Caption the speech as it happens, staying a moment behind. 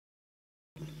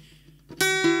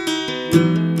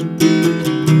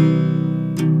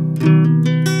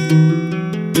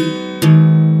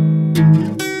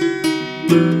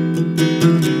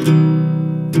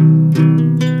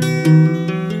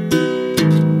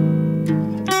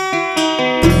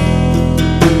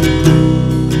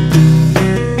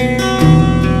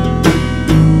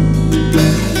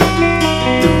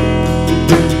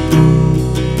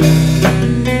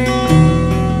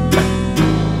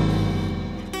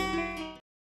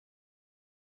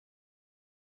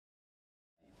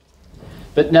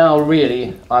But now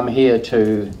really I'm here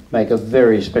to make a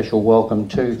very special welcome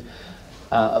to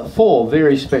four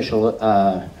very special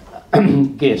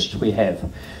guests we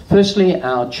have. Firstly,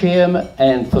 our chairman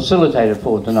and facilitator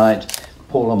for tonight,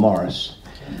 Paula Morris.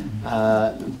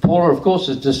 Paula, of course,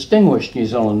 is a distinguished New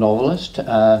Zealand novelist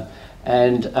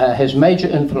and has major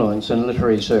influence in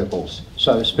literary circles.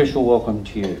 So a special welcome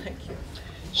to you. Thank you.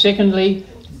 Secondly,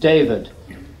 David.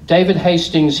 David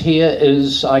Hastings here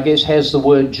is, I guess, has the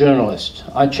word journalist.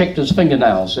 I checked his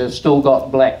fingernails. They've still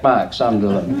got black marks under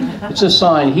them. It's a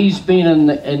sign. He's been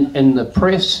in the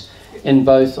press in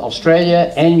both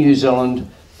Australia and New Zealand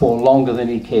for longer than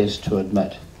he cares to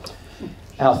admit.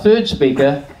 Our third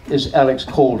speaker is Alex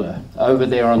Calder, over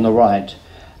there on the right.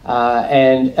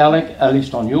 And Alex, at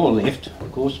least on your left,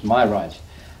 of course, my right.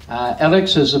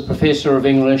 Alex is a professor of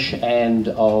English and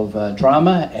of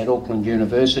drama at Auckland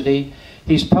University.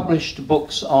 He's published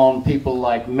books on people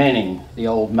like Manning, the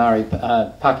old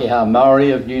Pākehā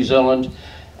Maori of New Zealand,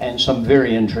 and some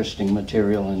very interesting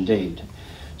material indeed.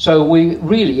 So we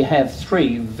really have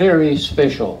three very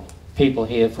special people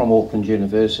here from Auckland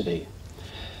University.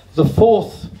 The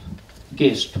fourth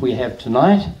guest we have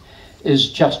tonight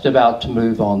is just about to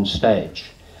move on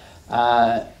stage.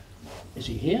 Is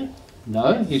he here?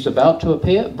 No, he's about to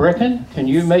appear. Brecken, can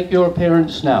you make your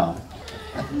appearance now?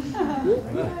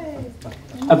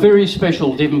 A very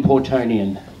special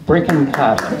Devonportonian, Brecken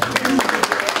Carter.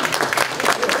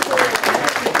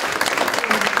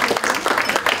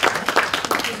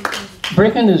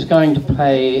 Brecken is going to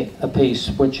play a piece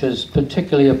which is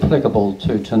particularly applicable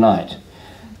to tonight.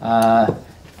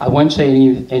 I won't say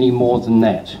any more than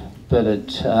that,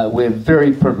 but we're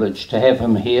very privileged to have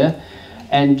him here.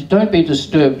 And don't be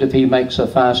disturbed if he makes a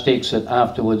fast exit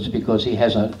afterwards because he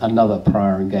has another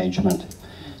prior engagement.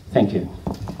 Thank you.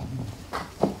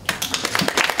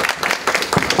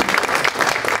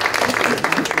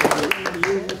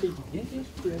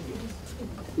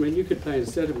 I mean, you could play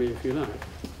instead of me if you like.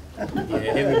 Yeah,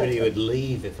 everybody would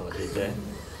leave if I did that.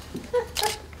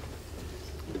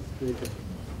 There you go.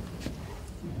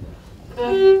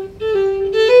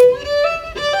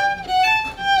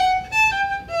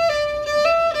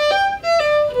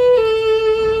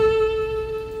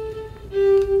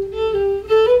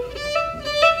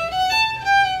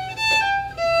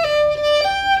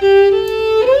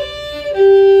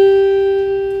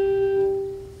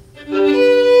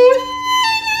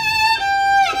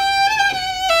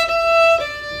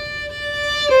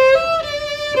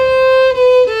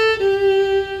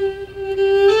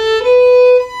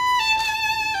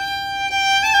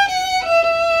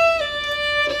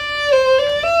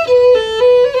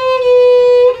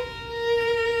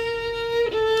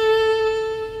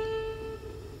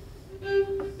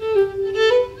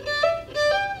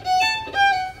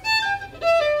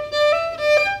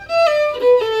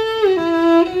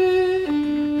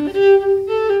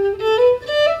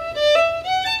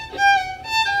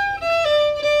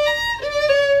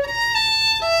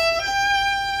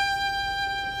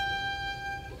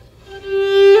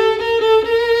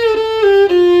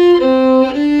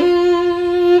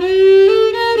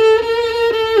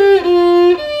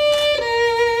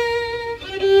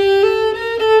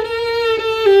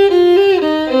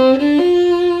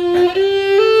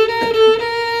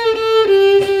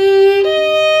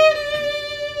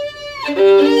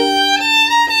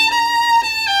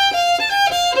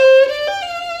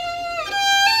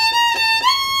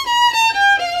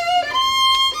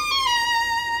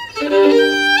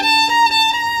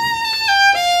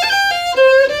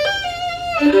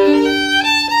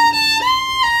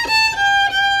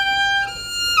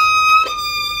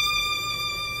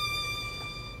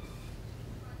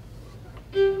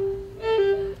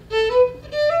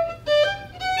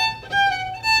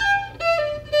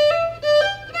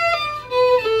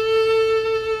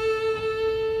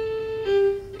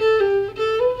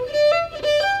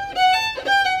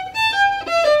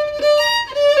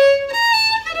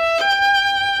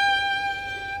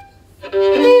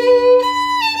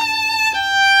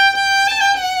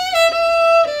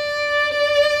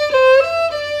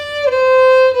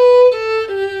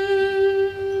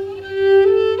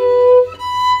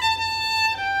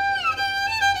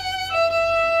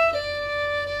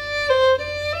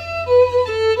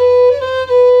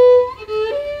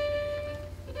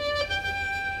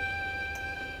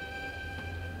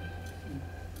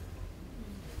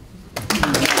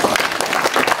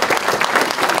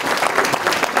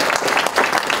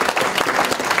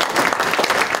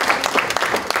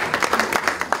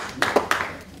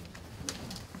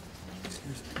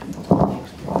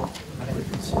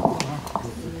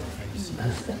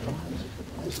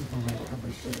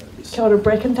 Kia ora,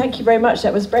 Brecken. Thank you very much.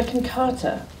 That was Brecken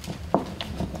Carter.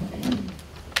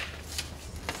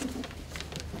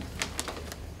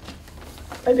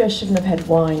 Maybe I shouldn't have had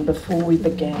wine before we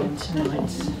began tonight.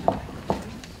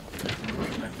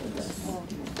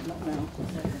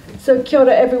 So kia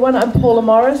ora everyone, I'm Paula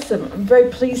Morris. I'm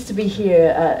very pleased to be here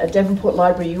at Devonport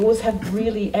Library. You always have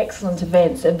really excellent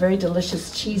events and very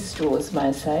delicious cheese straws, may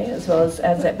I say, as well as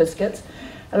Anzac biscuits.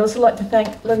 I'd also like to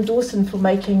thank Lynn Dawson for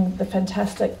making the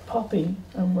fantastic poppy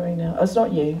I'm wearing now. Oh, it's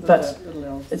not you, but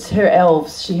it's her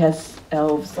elves. She has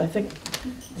elves. I think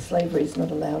slavery is not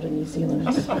allowed in New Zealand,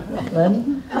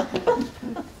 Lynn.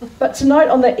 But tonight,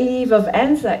 on the eve of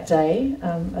Anzac Day,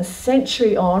 a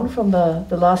century on from the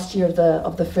last year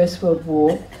of the First World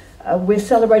War, we're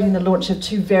celebrating the launch of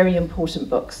two very important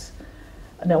books.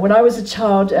 Now, when I was a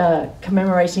child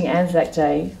commemorating Anzac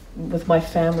Day with my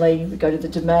family, we'd go to the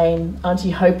Domain.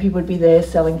 Auntie Hopi would be there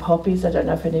selling poppies. I don't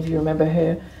know if any of you remember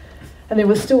her. And there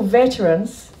were still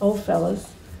veterans, old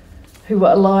fellas, who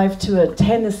were alive to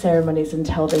attend the ceremonies and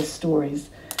tell their stories.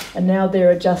 And now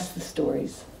there are just the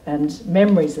stories and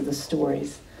memories of the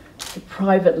stories, the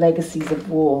private legacies of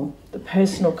war, the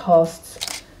personal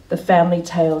costs, the family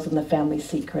tales and the family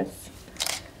secrets.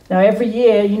 Now every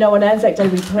year, you know, on Anzac Day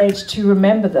we pledge to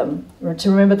remember them, or to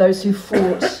remember those who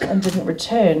fought and didn't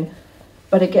return,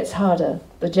 but it gets harder.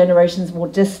 The generations more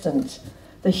distant,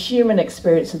 the human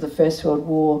experience of the First World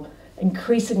War,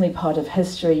 increasingly part of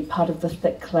history, part of the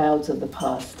thick clouds of the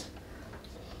past.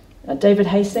 David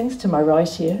Hastings, to my right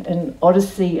here, in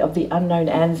Odyssey of the Unknown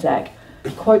Anzac,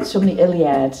 quotes from the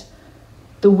Iliad,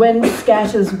 "The wind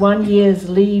scatters one year's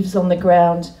leaves on the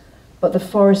ground, but the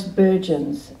forest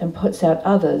burgeons and puts out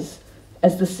others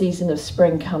as the season of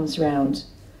spring comes round.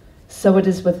 So it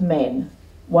is with men.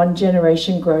 One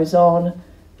generation grows on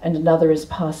and another is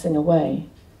passing away."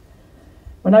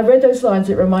 When I read those lines,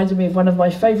 it reminded me of one of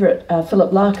my favourite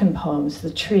Philip Larkin poems,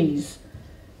 The Trees.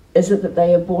 "Is it that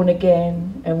they are born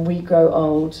again and we grow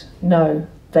old? No,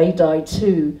 they die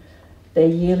too. Their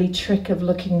yearly trick of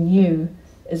looking new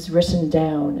is written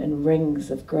down in rings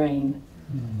of grain."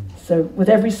 So with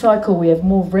every cycle we have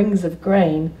more rings of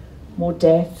grain, more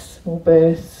deaths, more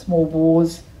births, more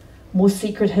wars, more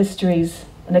secret histories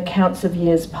and accounts of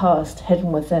years past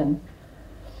hidden within.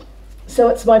 So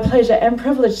it's my pleasure and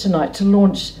privilege tonight to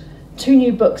launch two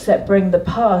new books that bring the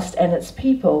past and its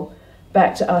people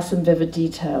back to us in vivid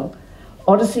detail.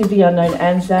 Odyssey of the Unknown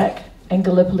Anzac and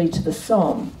Gallipoli to the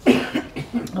Somme.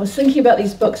 I was thinking about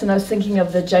these books and I was thinking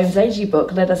of the James Agee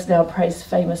book, Let Us Now Praise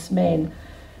Famous Men,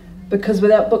 because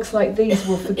without books like these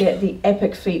we'll forget the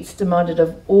epic feats demanded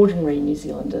of ordinary New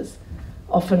Zealanders,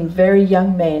 often very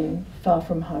young men far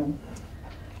from home.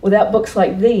 Without books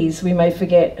like these we may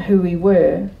forget who we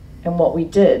were and what we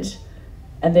did,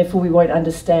 and therefore we won't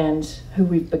understand who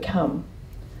we've become.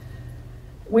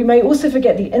 We may also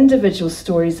forget the individual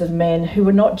stories of men who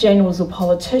were not generals or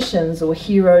politicians or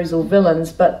heroes or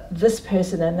villains, but this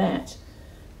person and that,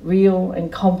 real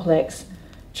and complex,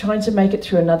 trying to make it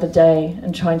through another day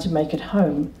and trying to make it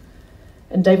home.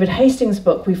 In David Hastings'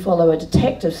 book, we follow a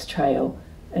detective's trail,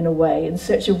 in a way, in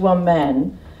search of one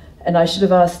man. And I should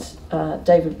have asked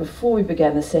David before we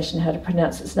began the session how to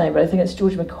pronounce its name, but I think it's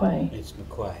George McQuay. It's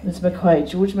McQuay. It's McQuay,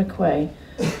 George McQuay.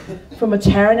 From a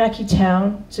Taranaki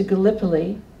town to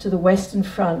Gallipoli, to the Western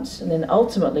Front, and then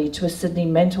ultimately to a Sydney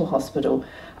mental hospital,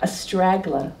 a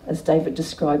straggler, as David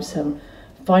describes him,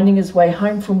 finding his way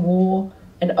home from war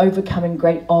and overcoming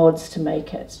great odds to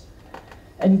make it.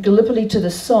 And Gallipoli to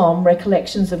the Somme,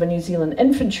 Recollections of a New Zealand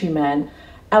Infantryman,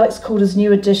 Alex Calder's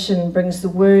new edition brings the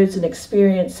words and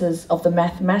experiences of the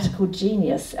mathematical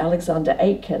genius Alexander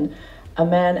Aitken, a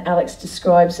man Alex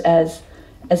describes as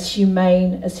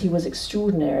humane as he was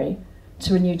extraordinary,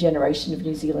 to a new generation of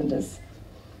New Zealanders.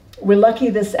 We're lucky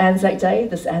this Anzac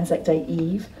Day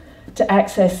Eve, to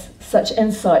access such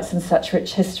insights and such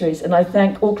rich histories, and I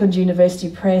thank Auckland University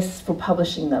Press for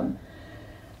publishing them.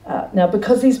 Now,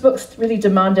 because these books really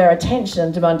demand our attention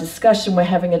and demand discussion, we're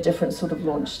having a different sort of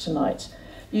launch tonight.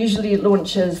 Usually the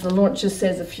launcher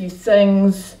says a few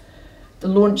things, the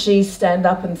launchees stand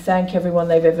up and thank everyone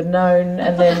they've ever known,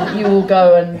 and then you will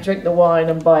go and drink the wine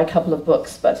and buy a couple of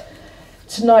books. But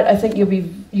tonight I think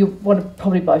you'll want to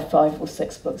probably buy 5 or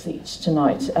 6 books each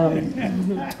tonight,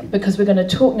 because we're going to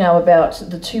talk now about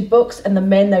the two books and the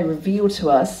men they reveal to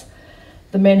us,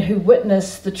 the men who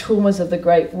witnessed the traumas of the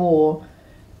Great War.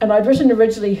 And I'd written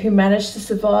originally who managed to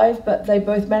survive, but they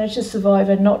both managed to survive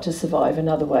and not to survive in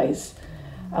other ways.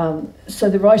 So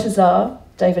the writers are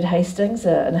David Hastings,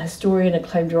 a historian,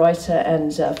 acclaimed writer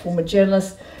and former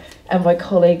journalist. and my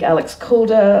colleague Alex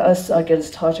Calder, I get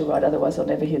his title right, otherwise I'll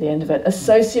never hear the end of it,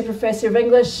 Associate Professor of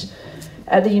English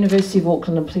at the University of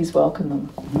Auckland, and please welcome them.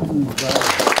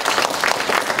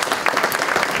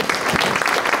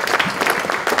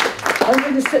 I'm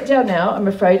going to sit down now, I'm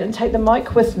afraid, and take the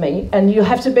mic with me, and you'll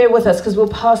have to bear with us because we'll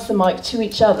pass the mic to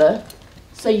each other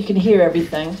so you can hear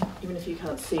everything, even if you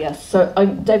can't see us. So,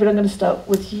 David, I'm going to start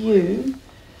with you.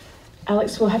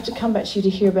 Alex, we'll have to come back to you to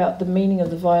hear about the meaning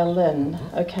of the violin,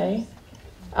 okay?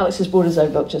 Alex has brought his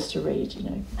own book just to read, you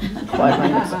know, quiet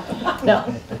moments. Now,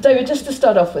 David, just to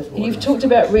start off with, you've talked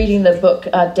about reading the book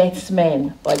Death's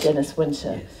Man by Dennis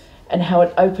Winter, and how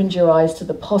it opened your eyes to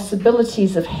the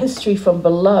possibilities of history from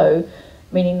below,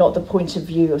 meaning not the point of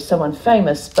view of someone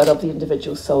famous, but of the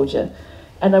individual soldier.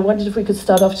 And I wondered if we could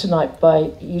start off tonight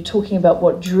by you talking about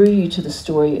what drew you to the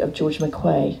story of George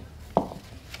McQuay.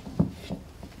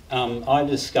 I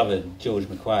discovered George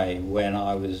McQuay when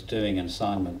I was doing an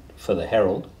assignment for the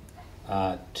Herald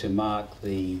to mark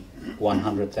the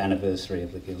 100th anniversary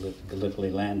of the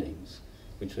Gallipoli landings,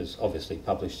 which was obviously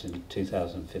published in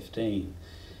 2015.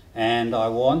 And I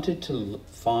wanted to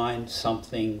find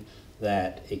something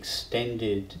that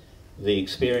extended the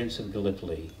experience of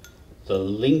Gallipoli, the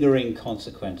lingering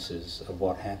consequences of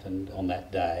what happened on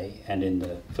that day and in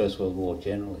the First World War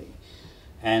generally.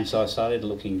 And so I started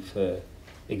looking for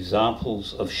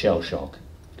examples of shell shock.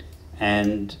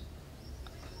 And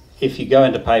if you go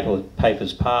into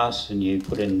Papers Past and you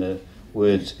put in the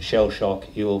words shell shock,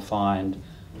 you will find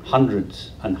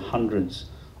hundreds and hundreds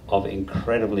of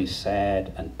incredibly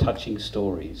sad and touching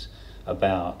stories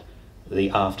about the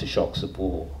aftershocks of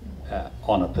war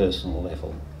on a personal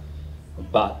level.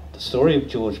 But the story of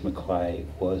George McQuay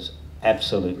was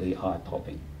absolutely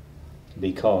eye-popping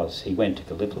because he went to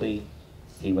Gallipoli,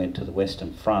 he went to the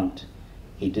Western Front,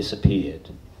 he disappeared,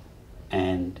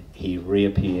 and he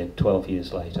reappeared 12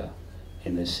 years later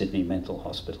in the Sydney Mental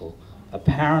Hospital,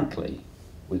 apparently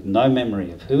with no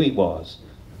memory of who he was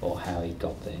or how he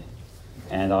got there.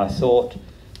 And I thought,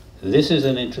 this is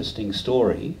an interesting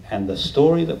story, and the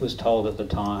story that was told at the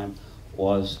time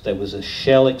was there was a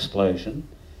shell explosion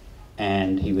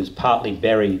and he was partly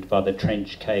buried by the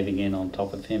trench caving in on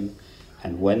top of him,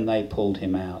 and when they pulled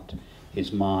him out,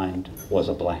 his mind was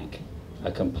a blank,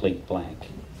 a complete blank.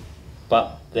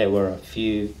 But there were a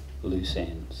few loose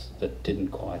ends that didn't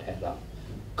quite add up.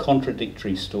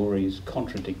 Contradictory stories,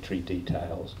 contradictory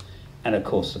details, and of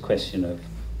course the question of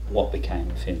what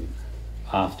became of him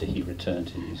after he returned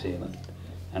to New Zealand.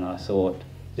 And I thought,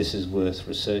 this is worth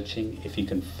researching. If you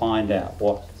can find out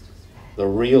what the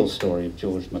real story of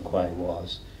George McQuay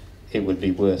was, it would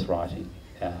be worth writing.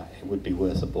 It would be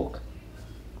worth a book.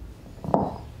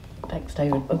 Thanks,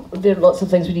 David. There are lots of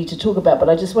things we need to talk about, but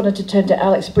I just wanted to turn to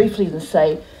Alex briefly and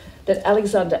say that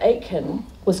Alexander Aitken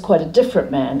was quite a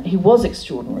different man. He was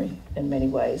extraordinary in many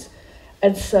ways.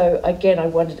 And so, again, I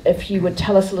wondered if you would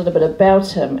tell us a little bit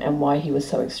about him and why he was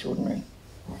so extraordinary.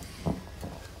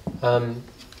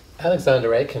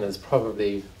 Alexander Aitken is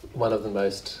probably one of the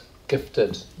most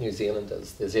gifted New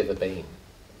Zealanders there's ever been.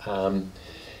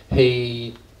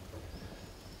 He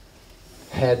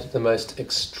had the most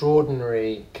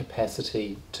extraordinary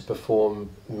capacity to perform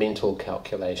mental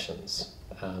calculations.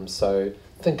 So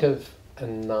think of a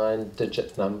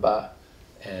 9-digit number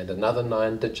and another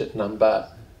 9-digit number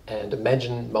and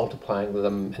imagine multiplying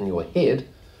them in your head.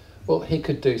 Well, he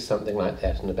could do something like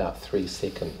that in about 3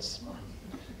 seconds.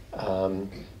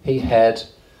 He had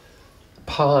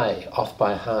pi off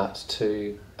by heart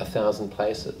to 1,000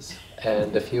 places,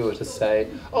 and if you were to say,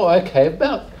 oh, okay,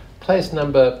 about place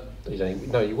number,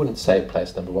 you wouldn't say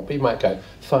place number what, but you might go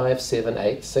 5, 7,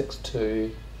 8, 6,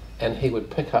 2, and he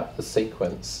would pick up the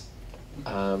sequence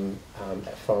from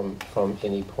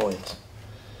any point.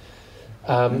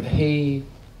 He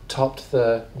topped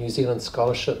the New Zealand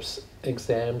scholarships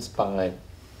exams by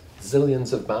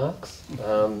zillions of marks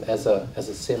as a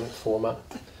 7th former.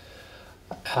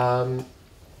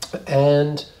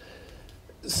 And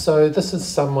so this is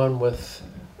someone with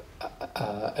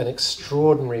an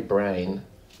extraordinary brain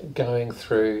going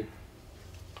through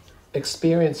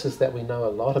experiences that we know a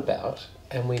lot about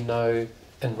and we know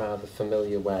in rather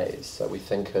familiar ways. So we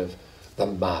think of the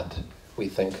mud, we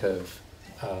think of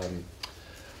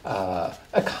a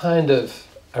kind of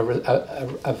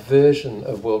a version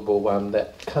of World War I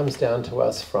that comes down to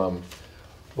us from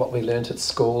what we learnt at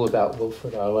school about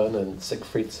Wilfred Owen and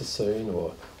Siegfried Sassoon,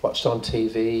 or watched on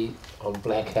TV on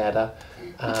Blackadder,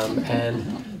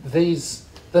 and this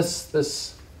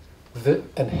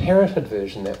inherited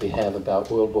version that we have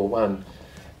about World War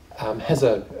I has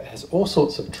all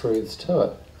sorts of truths to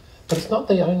it, but it's not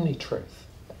the only truth.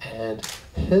 And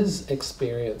his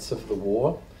experience of the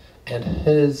war and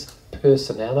his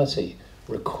personality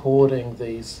recording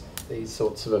these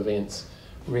sorts of events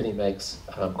really makes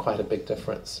quite a big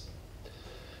difference.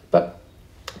 But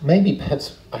maybe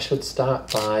perhaps I should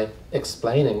start by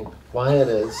explaining why it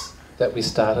is that we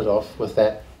started off with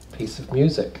that piece of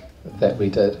music that we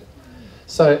did.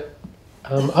 So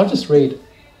I'll just read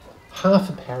half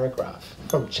a paragraph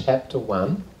from chapter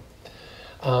 1.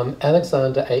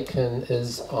 Alexander Aitken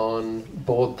is on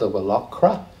board the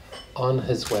Wallachra on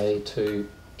his way to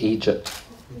Egypt.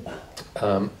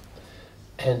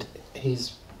 And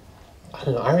he's, I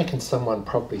don't know, I reckon someone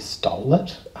probably stole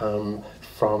it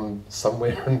from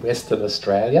somewhere in Western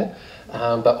Australia.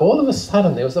 But all of a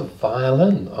sudden there was a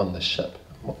violin on the ship.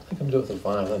 What are they going to do with a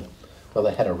violin? Well,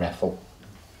 they had a raffle.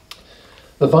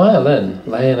 The violin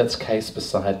lay in its case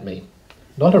beside me,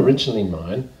 not originally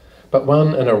mine, but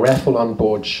won in a raffle on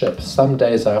board ship some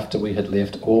days after we had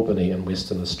left Albany in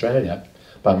Western Australia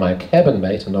by my cabin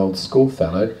mate and old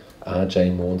schoolfellow, R.J.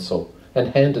 Maunsell, and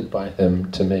handed by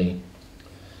him to me.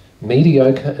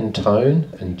 Mediocre in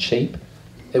tone and cheap,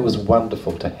 it was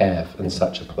wonderful to have in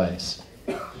such a place.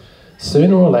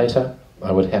 Sooner or later,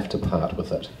 I would have to part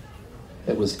with it.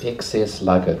 It was excess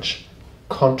luggage,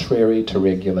 contrary to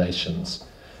regulations,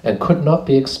 and could not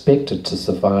be expected to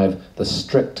survive the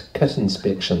strict kit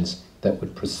inspections that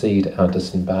would precede our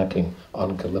disembarking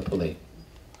on Gallipoli.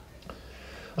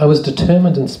 I was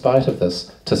determined, in spite of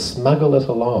this, to smuggle it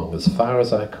along as far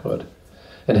as I could,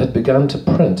 and had begun to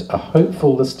print a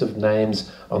hopeful list of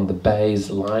names on the baize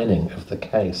lining of the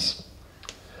case.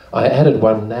 I added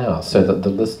one now, so that the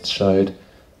list showed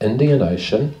Indian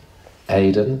Ocean,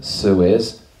 Aden,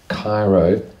 Suez,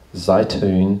 Cairo,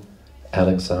 Zaitoun,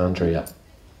 Alexandria.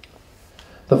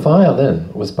 The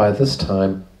violin was by this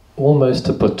time almost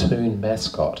a platoon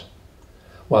mascot,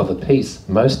 while the piece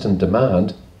most in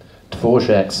demand,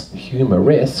 Dvorak's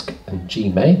Humoresque in G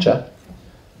major,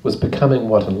 was becoming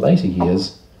what in later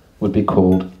years would be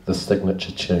called the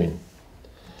signature tune.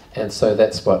 And so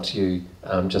that's what you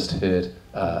just heard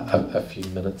a few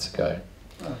minutes ago.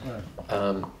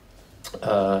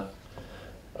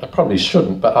 I probably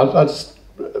shouldn't, but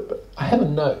I have a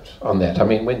note on that. I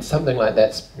mean, when something like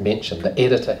that's mentioned, the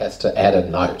editor has to add a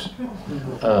note.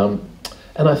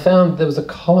 And I found there was a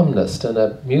columnist in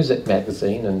a music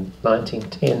magazine in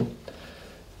 1910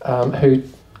 who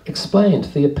explained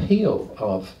the appeal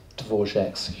of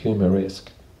Dvorak's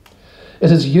Humoresque.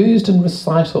 It is used in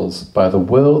recitals by the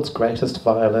world's greatest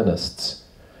violinists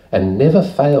and never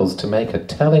fails to make a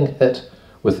telling hit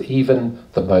with even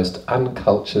the most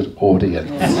uncultured audience.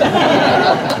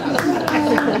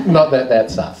 Not that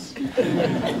that's us.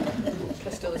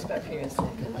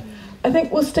 I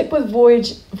think we'll stick with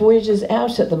Voyages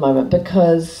Out at the moment,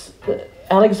 because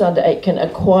Alexander Aitken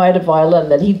acquired a violin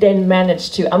that he then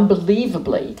managed to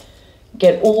unbelievably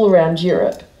get all around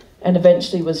Europe and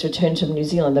eventually was returned to New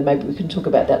Zealand, and maybe we can talk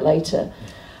about that later.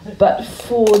 But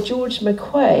for George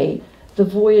McQuay, the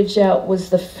voyage out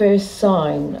was the first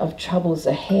sign of troubles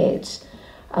ahead.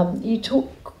 You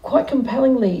talk quite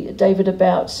compellingly, David,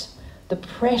 about the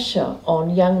pressure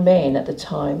on young men at the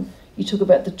time. You talk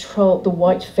about the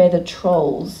white feathered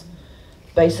trolls,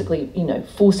 basically,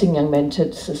 forcing young men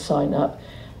to sign up,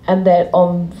 and that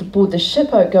on board the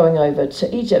ship going over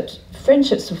to Egypt,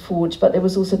 friendships were forged, but there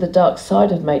was also the dark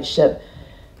side of mateship,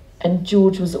 and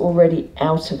George was already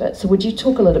out of it. So would you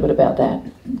talk a little bit about that?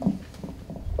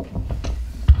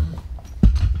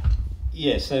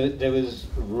 Yeah, so there was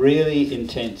really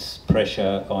intense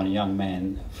pressure on young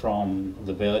men from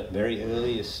the very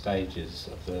earliest stages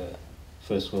of the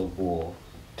First World War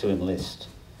to enlist.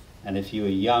 And if you were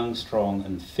young, strong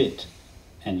and fit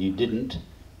and you didn't,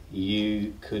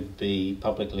 you could be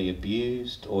publicly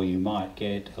abused, or you might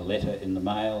get a letter in the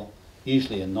mail,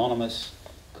 usually anonymous,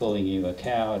 calling you a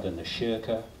coward and a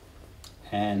shirker.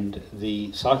 And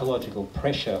the psychological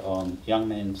pressure on young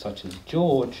men such as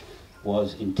George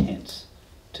was intense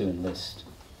to enlist.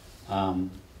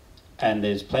 And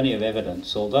there's plenty of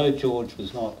evidence, although George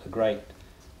was not a great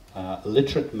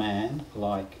literate man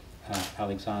like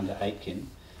Alexander Aitken,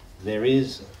 there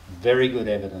is very good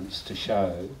evidence to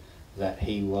show that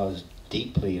he was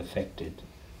deeply affected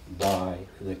by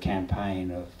the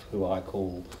campaign of who I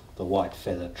call the white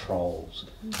feather trolls,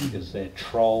 because they're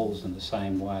trolls in the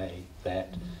same way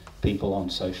that people on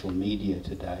social media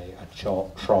today are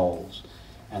trolls,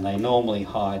 and they normally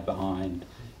hide behind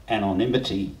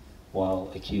anonymity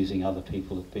while accusing other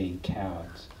people of being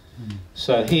cowards.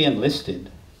 So he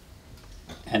enlisted,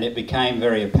 and it became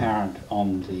very apparent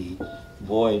on the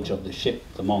voyage of the ship,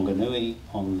 the Maunganui,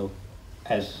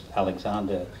 as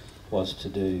Alexander was to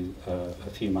do a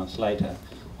few months later,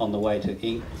 on the way to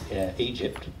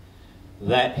Egypt,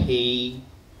 that he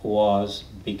was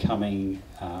becoming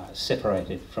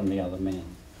separated from the other men.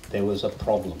 There was a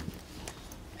problem.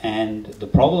 And the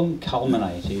problem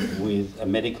culminated with a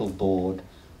medical board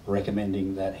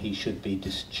recommending that he should be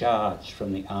discharged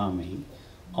from the army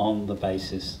on the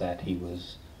basis that he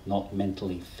was not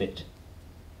mentally fit.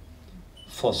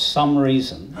 For some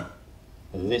reason,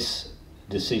 this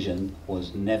decision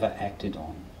was never acted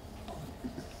on.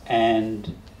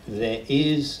 And there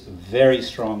is very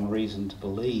strong reason to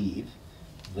believe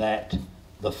that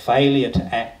the failure to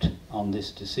act on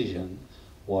this decision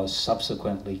was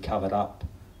subsequently covered up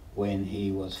when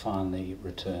he was finally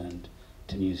returned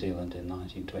to New Zealand in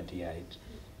 1928.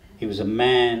 He was a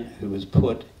man who was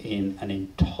put in an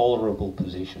intolerable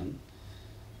position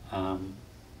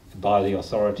by the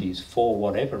authorities for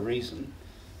whatever reason,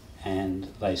 and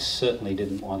they certainly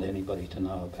didn't want anybody to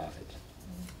know about it.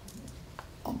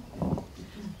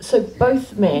 So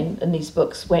both men in these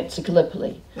books went to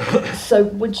Gallipoli. So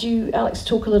would you, Alex,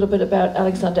 talk a little bit about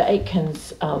Alexander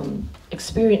Aitken's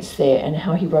experience there and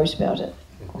how he wrote about it?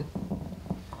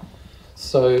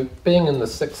 So, being in the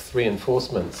 6th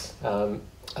Reinforcements,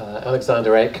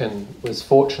 Alexander Aitken was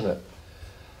fortunate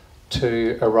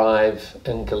to arrive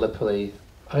in Gallipoli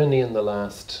only in the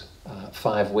last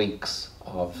 5 weeks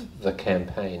of the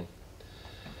campaign.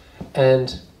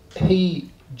 And he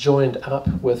joined up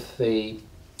with the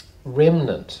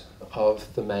remnant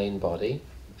of the main body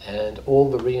and all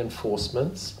the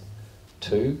reinforcements,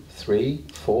 2, 3,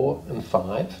 4 and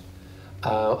 5,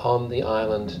 on the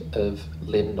island of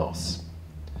Lemnos.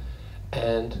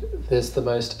 And there's the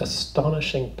most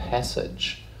astonishing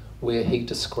passage where he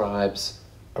describes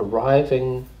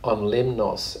arriving on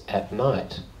Lemnos at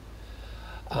night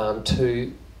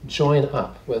to join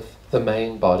up with the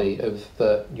main body of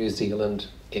the New Zealand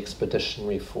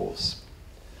Expeditionary Force.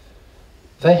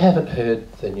 They haven't heard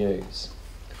the news.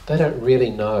 They don't really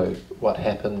know what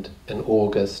happened in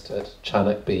August at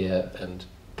Chunuk Bair and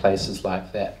places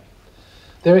like that.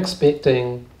 They're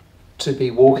expecting to be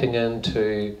walking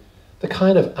into the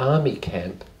kind of army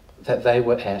camp that they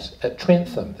were at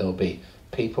Trentham. There'll be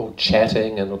people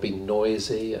chatting and it'll be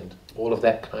noisy and all of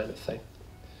that kind of thing.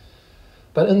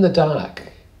 But in the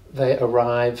dark, they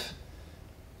arrive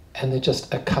and they're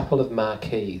just a couple of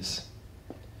marquees.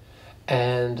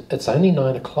 And it's only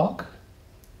 9 o'clock,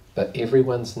 but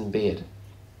everyone's in bed.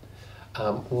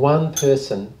 One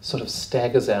person sort of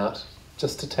staggers out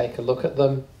just to take a look at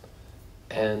them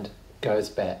and goes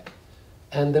back.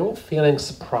 And they're all feeling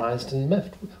surprised and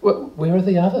miffed. Where are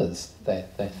the others, they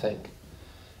think.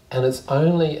 And it's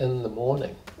only in the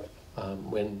morning,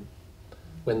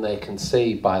 when they can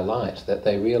see by light, that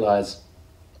they realise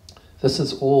this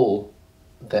is all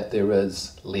that there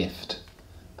is left.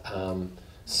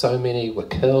 So many were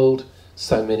killed,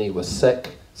 so many were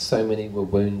sick, so many were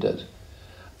wounded.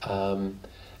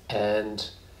 And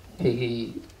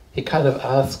he kind of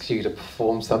asks you to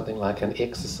perform something like an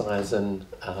exercise in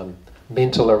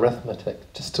mental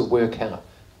arithmetic, just to work out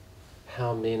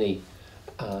how many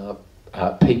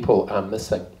people are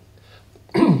missing.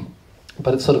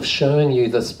 But it's sort of showing you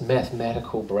this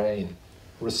mathematical brain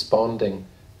responding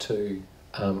to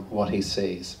what he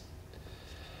sees.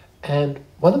 And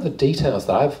one of the details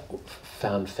that I've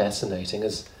found fascinating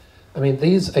is, I mean,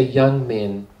 these are young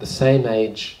men the same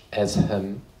age as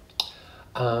him,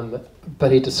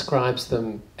 but he describes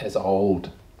them as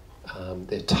old.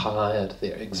 They're tired,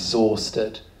 they're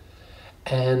exhausted,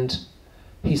 and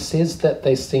he says that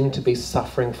they seem to be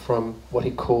suffering from what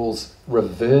he calls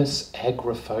reverse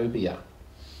agoraphobia.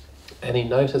 And he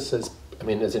notices, I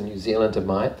mean, as a New Zealander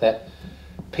might, that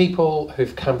people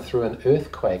who've come through an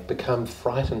earthquake become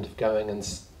frightened of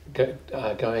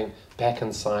going back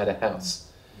inside a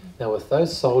house. Now, with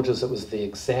those soldiers, it was the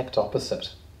exact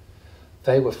opposite.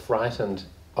 They were frightened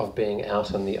of being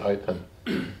out in the open.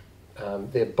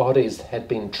 Their bodies had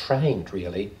been trained,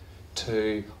 really,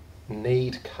 to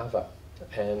need cover.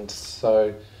 And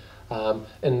so,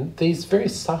 in these very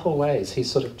subtle ways, he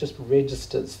sort of just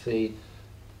registers the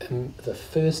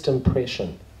first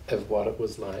impression of what it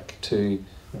was like to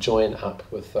join up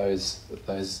with those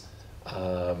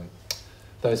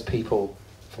people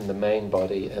from the main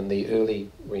body and the early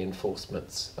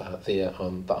reinforcements there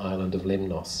on the island of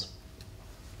Lemnos.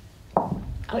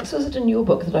 Alex, was it in your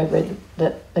book that I read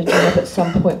that they joined up at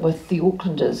some point with the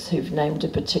Aucklanders who've named a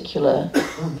particular,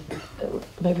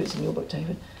 maybe it's in your book,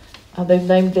 David, they've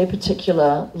named their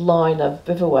particular line of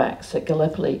bivouacs at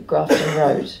Gallipoli, Grafton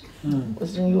Road.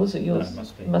 Was it in yours or yours? No,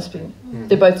 it must be.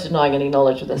 They're both denying any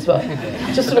knowledge of this, but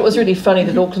just thought it was really funny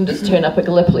that Aucklanders turn up at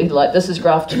Gallipoli like, this is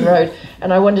Grafton Road,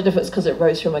 and I wondered if it's because it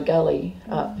rose from a gully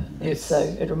up, Yes. so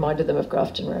it reminded them of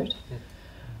Grafton Road.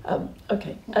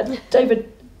 Okay.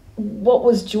 David, what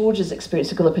was George's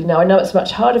experience of Gallipoli? Now, I know it's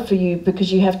much harder for you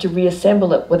because you have to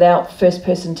reassemble it without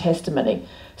first-person testimony.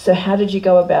 So how did you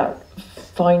go about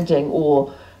finding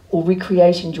or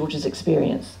recreating George's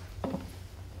experience?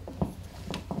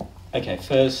 Okay,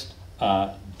 first,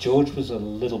 George was a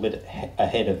little bit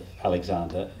ahead of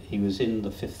Alexander. He was in the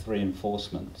 5th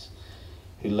Reinforcements,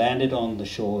 who landed on the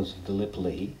shores of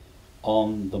Gallipoli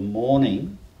on the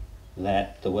morning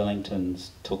that the Wellingtons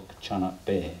took Chunuk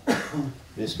Bair.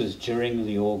 This was during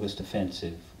the August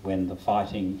offensive, when the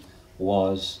fighting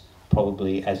was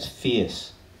probably as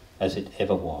fierce as it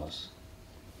ever was.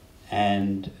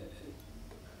 And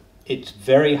it's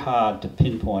very hard to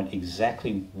pinpoint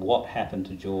exactly what happened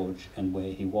to George and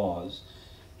where he was.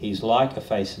 He's like a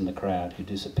face in the crowd who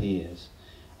disappears,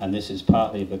 and this is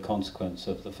partly the consequence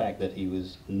of the fact that he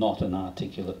was not an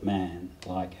articulate man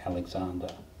like Alexander.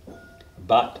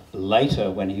 But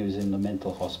later, when he was in the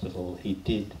mental hospital, he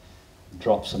did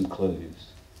drop some clues,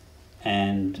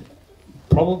 and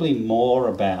probably more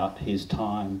about his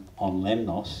time on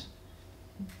Lemnos,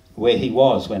 where he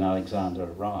was when Alexander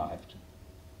arrived.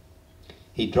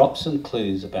 He dropped some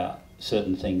clues about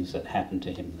certain things that happened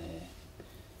to him there,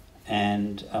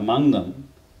 and among them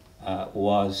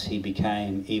was he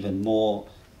became even more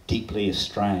deeply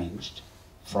estranged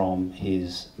from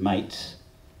his mates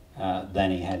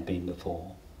than he had been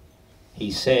before.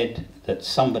 He said that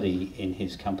somebody in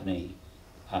his company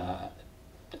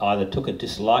either took a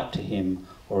dislike to him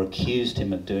or accused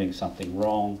him of doing something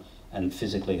wrong and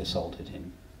physically assaulted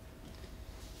him.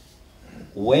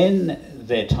 When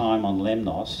their time on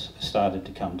Lemnos started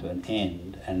to come to an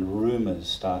end and rumours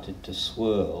started to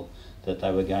swirl that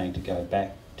they were going to go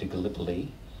back to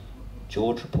Gallipoli,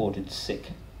 George reported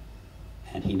sick,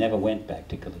 and he never went back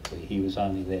to Gallipoli. He was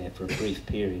only there for a brief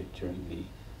period during the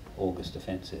August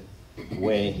offensive,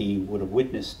 where he would have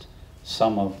witnessed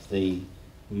some of the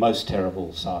most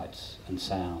terrible sights and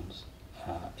sounds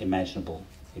imaginable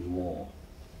in war.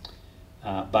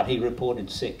 But he reported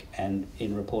sick, and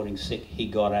in reporting sick, he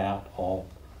got out of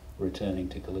returning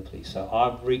to Gallipoli. So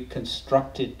I've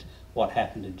reconstructed what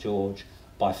happened to George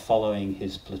by following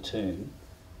his platoon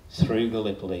through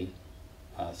Gallipoli,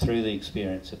 through the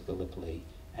experience of Gallipoli,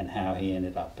 and how he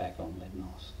ended up back on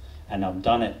Lemnos. And I've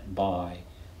done it by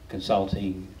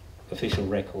consulting official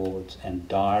records and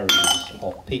diaries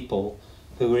of people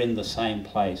who were in the same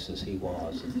place as he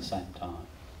was at the same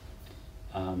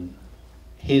time.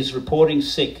 His reporting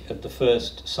sick at the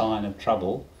first sign of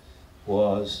trouble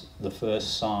was the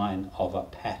first sign of a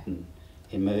pattern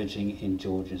emerging in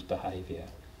George's behaviour,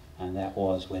 and that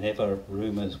was whenever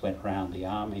rumours went round the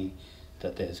army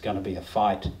that there's going to be a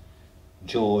fight,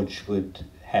 George would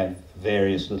have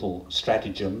various little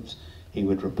stratagems. He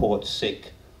would report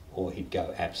sick, or he'd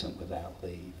go absent without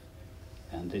leave,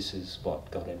 and this is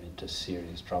what got him into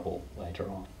serious trouble later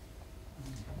on.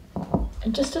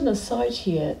 And just an aside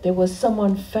here, there was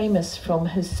someone famous from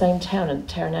his same town in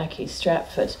Taranaki,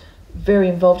 Stratford, very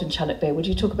involved in Chunuk Bair. Would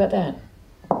you talk about that?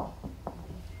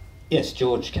 Yes,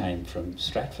 George came from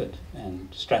Stratford, and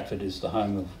Stratford is the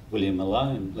home of William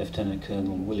Malone, Lieutenant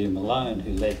Colonel William Malone,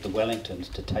 who led the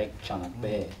Wellingtons to take Chunuk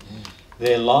Bair.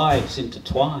 Their lives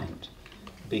intertwined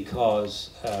because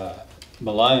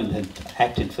Malone had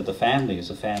acted for the family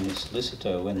as a family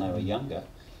solicitor when they were younger.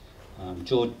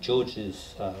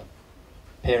 George's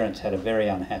parents had a very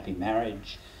unhappy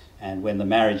marriage, and when the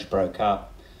marriage broke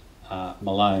up,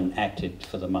 Malone acted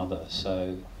for the mother.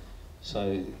 So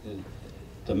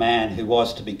the man who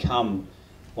was to become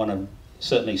one of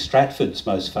certainly Stratford's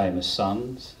most famous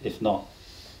sons, if not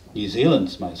New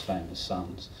Zealand's most famous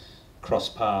sons,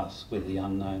 crossed paths with the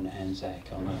unknown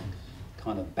Anzac on a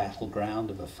kind of battleground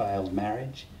of a failed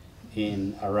marriage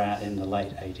in the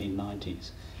late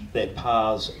 1890s. Their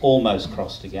paths almost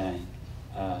crossed again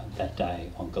that day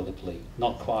on Gallipoli.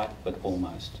 Not quite, but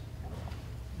almost.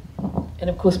 And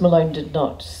of course Malone did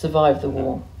not survive the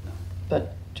war,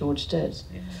 but George did.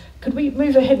 Yes. Could we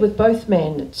move ahead with both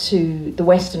men to the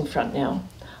Western Front now?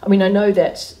 I mean, I know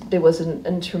that there was an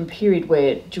interim period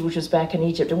where George was back in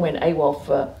Egypt and went AWOL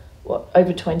for,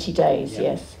 over 20 days, Yep.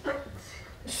 yes.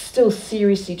 Still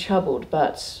seriously troubled,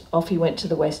 but off he went to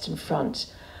the Western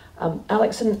Front.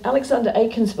 Alexander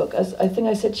Aiken's book, as I think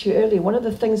I said to you earlier, one of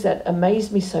the things that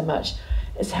amazed me so much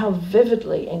is how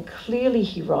vividly and clearly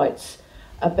he writes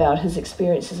about his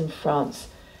experiences in France.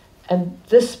 And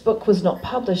this book was not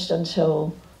published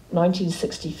until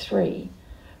 1963,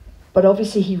 but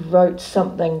obviously he wrote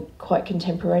something quite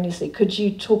contemporaneously. Could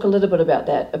you talk a little bit about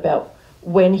that, about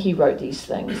when he wrote these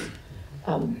things,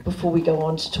 before we go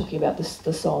on to talking about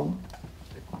the Somme?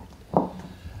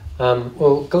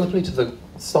 Well, Gallipoli to the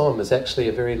Somme is actually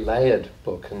a very layered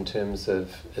book in terms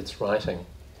of its writing.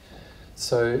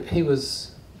 So he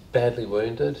was badly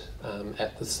wounded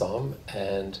at the Somme,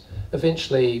 and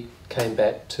eventually came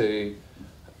back to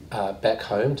back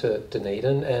home to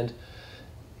Dunedin, and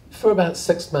for about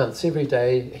 6 months every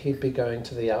day he'd be going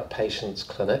to the outpatients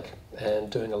clinic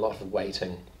and doing a lot of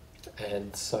waiting.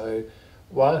 And so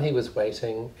while he was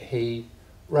waiting, he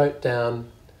wrote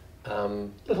down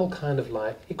little kind of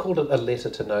like, he called it a letter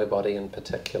to nobody in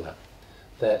particular,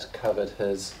 that covered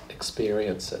his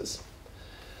experiences.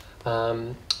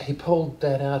 He pulled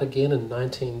that out again in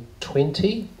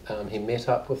 1920. He met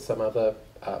up with some other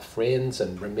friends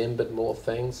and remembered more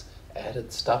things,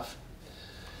 added stuff.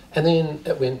 And then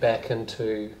it went back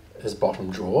into his bottom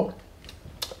drawer,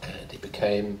 and he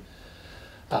became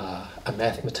a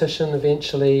mathematician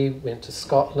eventually, went to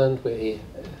Scotland where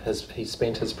he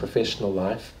spent his professional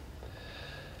life.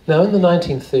 Now in the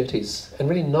 1930s, and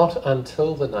really not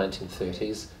until the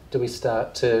 1930s, do we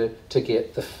start to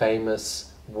get the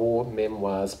famous war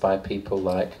memoirs by people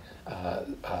like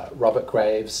Robert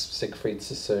Graves, Siegfried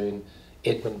Sassoon,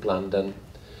 Edmund Blunden.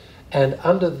 And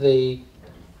under the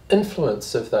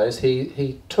influence of those,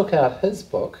 he took out his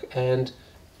book and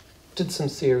did some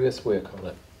serious work on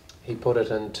it. He put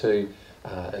it into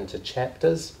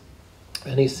chapters,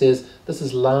 and he says, this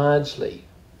is largely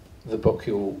the book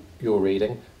you're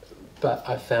reading, but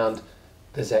I found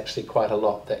there's actually quite a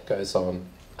lot that goes on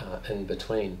in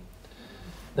between.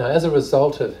 Now, as a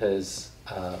result of his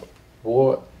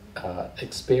war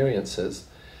experiences,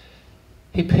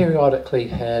 he periodically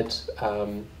had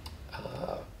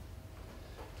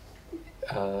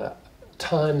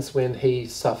times when he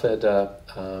suffered a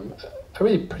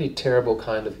really pretty terrible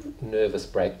kind of nervous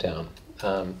breakdown.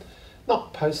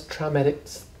 Not post-traumatic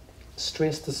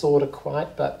stress disorder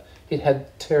quite, but he'd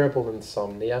had terrible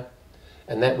insomnia,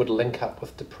 and that would link up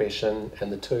with depression,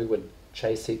 and the two would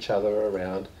chase each other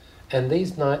around. And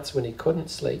these nights when he couldn't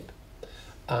sleep,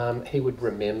 he would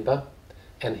remember,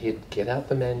 and he'd get out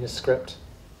the manuscript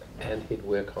and he'd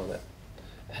work on it.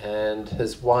 And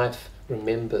his wife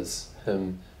remembers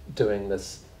him doing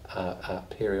this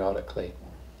periodically.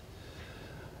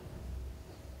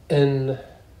 In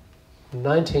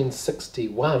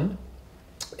 1961,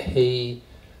 he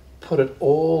put it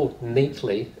all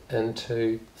neatly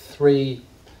into 3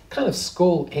 kind of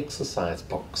school exercise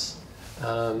books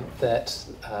that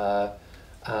the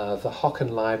Hocken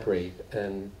Library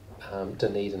in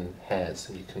Dunedin has,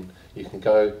 and you can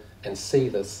go and see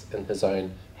this in his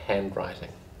own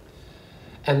handwriting.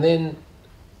 And then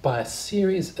by a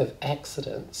series of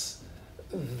accidents,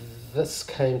 this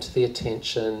came to the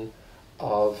attention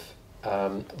of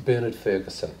Bernard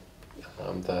Ferguson,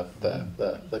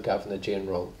 the Governor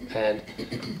General, and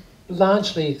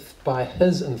largely by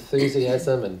his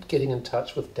enthusiasm and getting in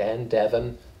touch with Dan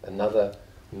Davin, another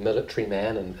military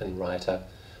man and writer,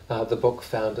 the book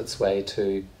found its way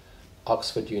to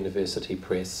Oxford University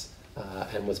Press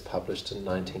and was published in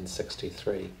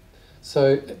 1963.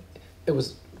 So it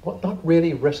was not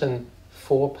really written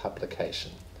for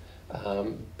publication,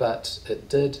 but it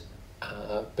did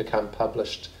become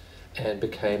published and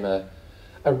became a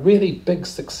really big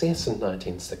success in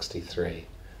 1963.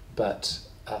 But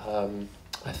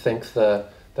I think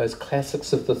those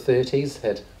classics of the 30s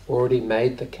had already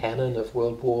made the canon of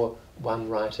World War I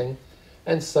writing,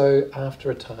 and so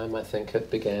after a time I think it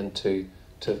began to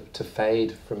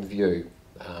fade from view.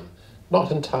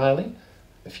 Not entirely.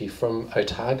 If you're from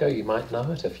Otago, you might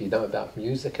know it. If you know about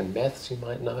music and maths, you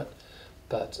might know it.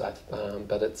 But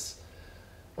it's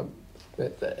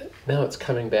now it's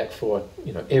coming back for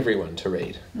everyone to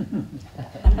read.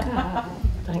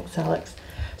 Thanks, Alex.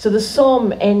 So the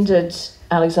Somme ended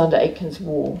Alexander Aitken's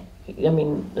war,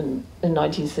 in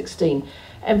 1916.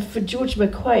 And for George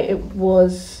McQuay, it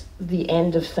was the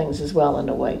end of things as well, in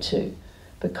a way too,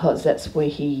 because that's where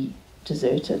he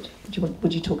deserted.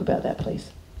 Would you talk about that,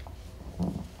 please?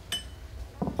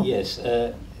 Yes.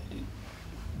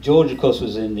 George, of course,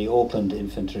 was in the Auckland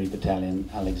Infantry Battalion.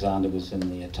 Alexander was in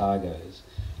the Otagos.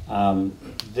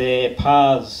 Their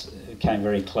paths came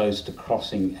very close to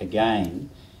crossing again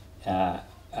at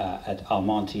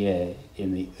Armentières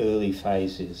in the early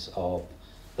phases of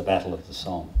the Battle of the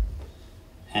Somme.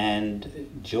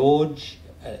 And George,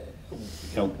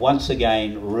 once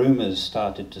again, rumours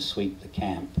started to sweep the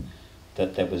camp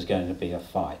that there was going to be a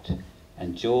fight.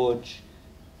 And George,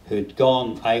 who'd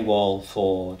gone AWOL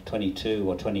for 22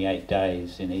 or 28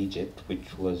 days in Egypt,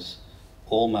 which was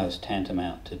almost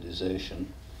tantamount to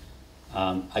desertion,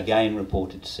 again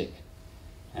reported sick.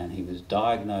 And he was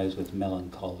diagnosed with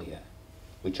melancholia.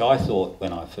 which I thought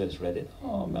when I first read it,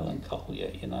 oh,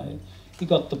 Melancholia, you know. You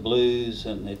got the blues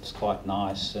and it's quite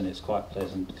nice and it's quite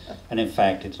pleasant. And in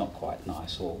fact, it's not quite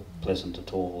nice or pleasant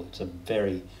at all. It's a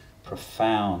very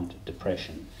profound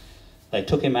depression. They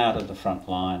took him out of the front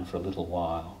line for a little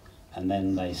while and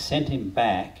then they sent him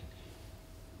back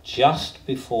just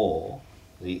before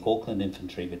the Auckland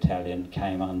Infantry Battalion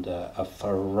came under a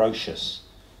ferocious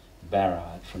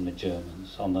barrage from the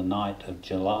Germans on the night of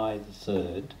July the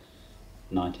 3rd,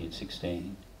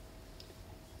 1916.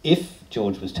 If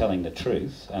George was telling the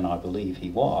truth, and I believe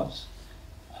he was,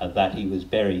 that he was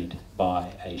buried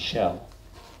by a shell,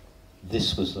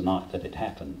 this was the night that it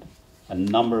happened. A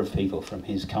number of people from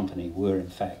his company were in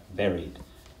fact buried.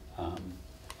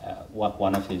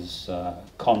 One of his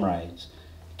comrades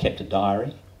kept a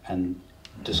diary and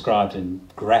described in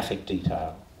graphic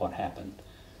detail what happened.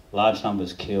 Large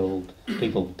numbers killed,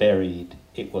 people buried.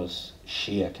 It was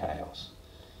sheer chaos.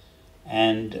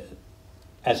 And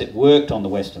as it worked on the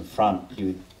Western Front,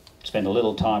 you'd spend a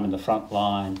little time in the front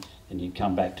line and you'd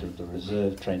come back to the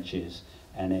reserve trenches,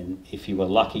 and then if you were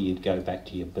lucky you'd go back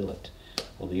to your billet.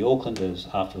 Well, the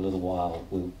Aucklanders after a little while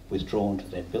were withdrawn to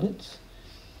their billets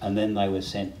and then they were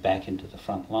sent back into the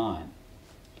front line.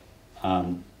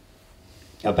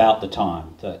 About the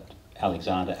time that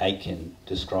Alexander Aitken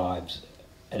describes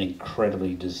an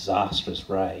incredibly disastrous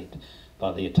raid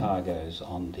by the Otago's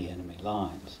on the enemy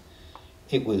lines.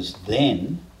 It was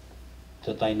then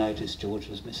that they noticed George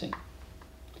was missing.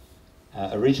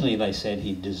 Originally they said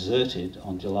he deserted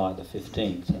on July the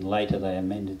 15th and later they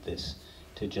amended this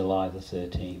to July the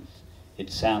 13th.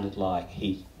 It sounded like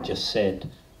he just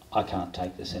said, I can't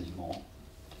take this anymore,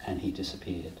 and he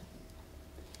disappeared.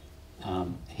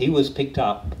 He was picked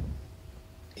up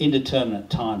indeterminate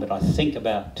time, but I think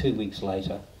about 2 weeks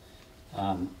later,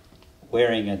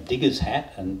 wearing a digger's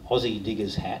hat, an Aussie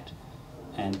digger's hat,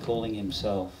 and calling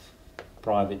himself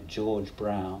Private George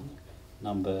Brown,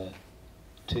 number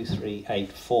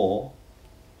 2384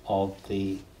 of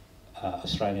the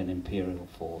Australian Imperial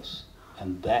Force.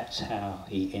 And that's how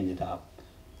he ended up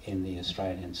in the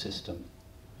Australian system.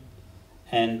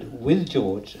 And with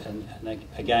George, and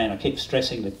again I keep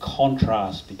stressing the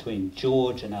contrast between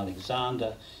George and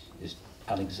Alexander, is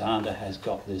Alexander has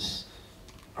got this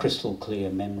crystal clear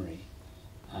memory.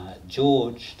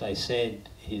 George, they said,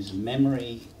 his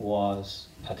memory was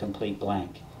a complete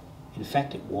blank. In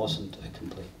fact, it wasn't a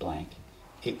complete blank.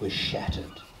 It was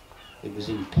shattered. It was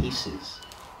in pieces,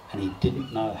 and he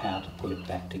didn't know how to put it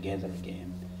back together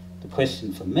again. The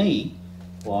question for me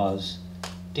was,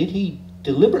 did he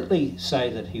deliberately say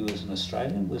that he was an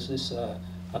Australian? Was this a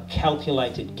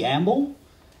calculated gamble,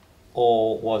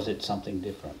 or was it something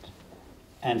different?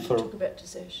 And for talk about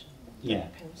desertion. Yeah,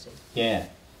 yeah.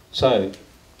 So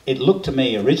it looked to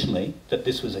me originally that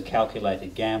this was a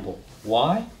calculated gamble.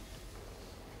 Why?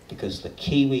 Because the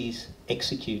Kiwis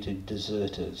executed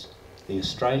deserters. The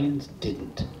Australians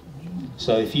didn't.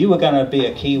 So if you were going to be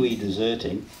a Kiwi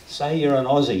deserting, say you're an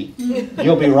Aussie,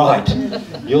 you'll be right.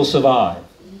 You'll survive.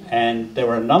 And there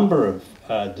were a number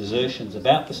of desertions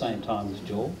about the same time as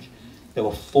George. There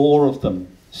were 4 of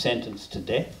them sentenced to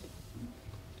death.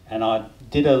 And I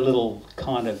did a little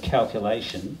kind of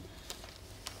calculation.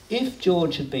 If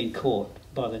George had been caught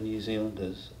by the New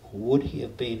Zealanders, would he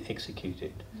have been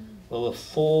executed? Well, the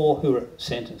 4 who were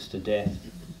sentenced to death,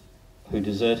 who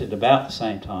deserted about the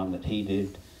same time that he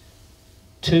did,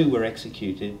 2 were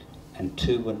executed and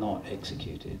 2 were not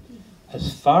executed.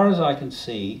 As far as I can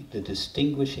see, the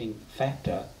distinguishing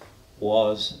factor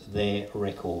was their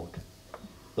record.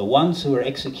 The ones who were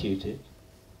executed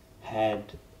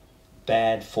had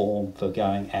bad form for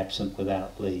going absent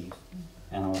without leave.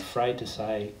 And I'm afraid to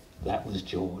say that was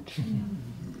George.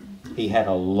 He had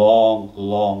a long,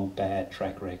 long bad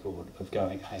track record of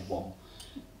going AWOL.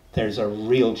 There's a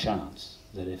real chance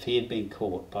that if he had been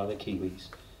caught by the Kiwis,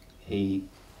 he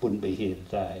wouldn't be here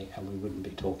today and we wouldn't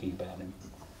be talking about him.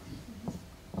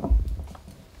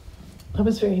 I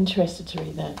was very interested to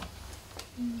read that.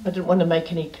 I didn't want to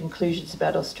make any conclusions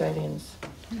about Australians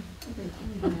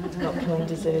not killing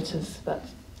deserters, but...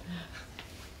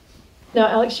 Now,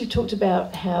 Alex, you talked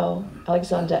about how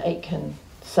Alexander Aitken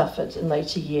suffered in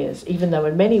later years, even though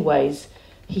in many ways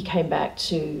he came back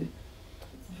to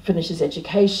finish his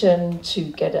education, to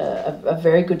get a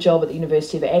very good job at the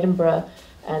University of Edinburgh,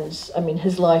 and I mean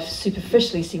his life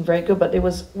superficially seemed very good, but there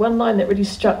was one line that really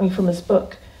struck me from his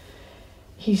book.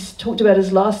 He talked about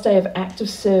his last day of active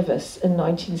service in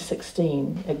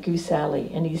 1916 at Goose Alley,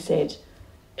 and he said,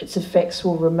 its effects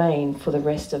will remain for the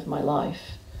rest of my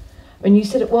life. And you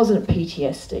said it wasn't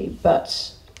PTSD,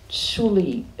 but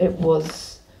surely it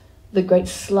was the great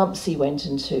slumps he went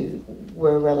into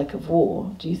were a relic of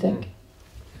war, do you think?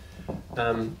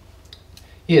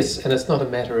 Yes, and it's not a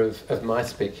matter of my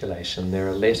speculation. There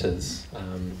are letters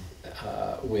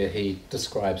where he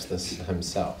describes this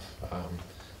himself.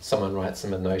 Someone writes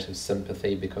him a note of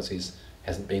sympathy because he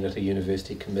hasn't been at a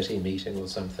university committee meeting or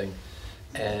something,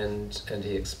 and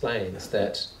he explains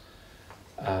that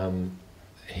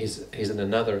he's in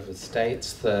another of his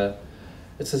states.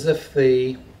 It's as if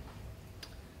maybe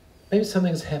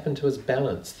something has happened to his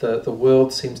balance. The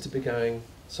world seems to be going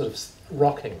sort of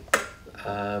rocking,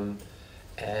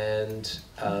 and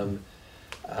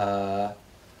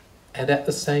at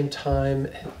the same time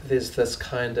there's this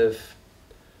kind of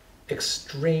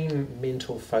extreme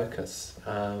mental focus,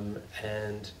 and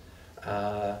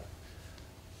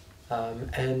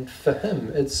for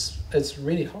him it's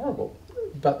really horrible.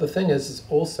 But the thing is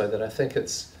also that I think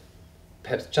it's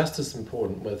perhaps just as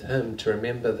important with him to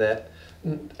remember that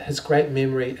his great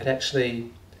memory,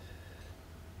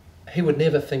 he would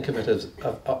never think of it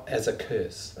as a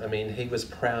curse. I mean, he was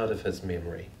proud of his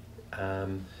memory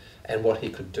and what he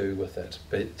could do with it,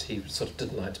 but he sort of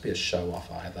didn't like to be a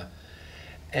show-off either.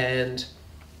 And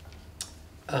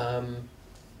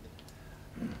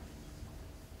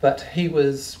but he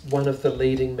was one of the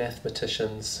leading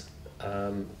mathematicians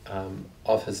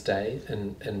of his day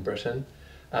in Britain.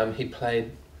 He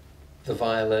played the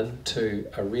violin to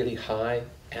a really high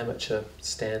amateur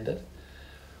standard.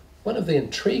 One of the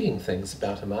intriguing things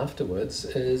about him afterwards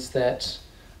is that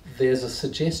there's a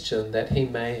suggestion that he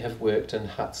may have worked in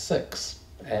Hut 6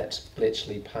 at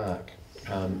Bletchley Park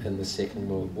in the Second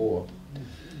World War.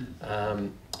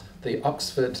 The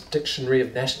Oxford Dictionary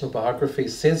of National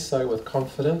Biographies says so with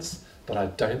confidence, but I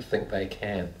don't think they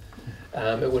can.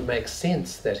 It would make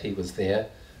sense that he was there,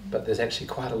 but there's actually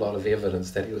quite a lot of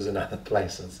evidence that he was in other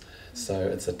places. So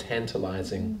it's a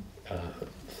tantalising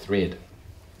thread.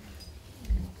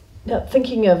 Now,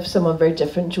 thinking of someone very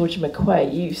different, George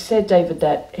McQuay, you said, David,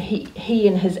 that he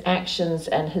and his actions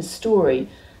and his story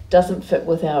doesn't fit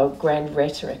with our grand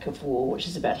rhetoric of war, which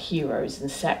is about heroes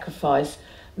and sacrifice,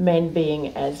 men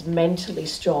being as mentally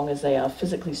strong as they are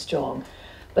physically strong.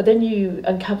 But then you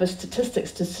uncover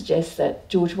statistics to suggest that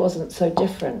George wasn't so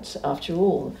different after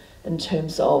all in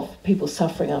terms of people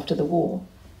suffering after the war.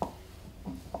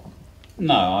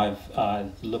 No,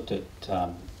 I've looked at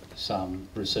some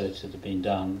research that had been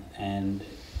done, and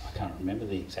I can't remember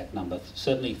the exact number.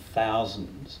 Certainly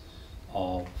thousands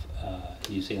of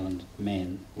New Zealand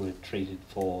men were treated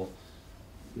for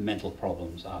mental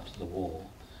problems after the war.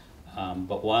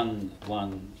 But one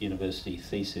university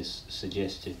thesis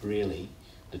suggested really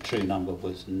the true number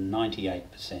was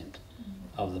 98%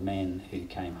 of the men who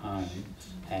came home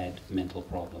had mental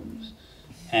problems.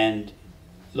 And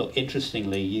look,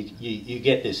 interestingly, you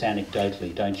get this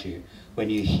anecdotally, don't you? When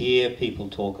you hear people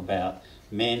talk about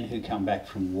men who come back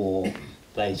from war,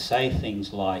 they say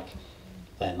things like,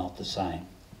 they're not the same.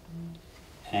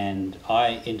 And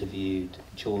I interviewed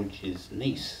George's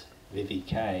niece, Vivi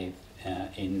Cave,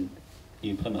 in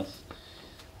New Plymouth.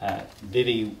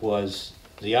 Vivi was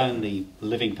the only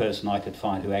living person I could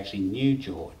find who actually knew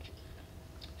George.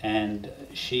 And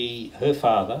her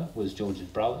father was George's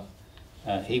brother.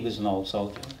 He was an old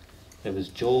soldier. There was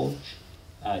George.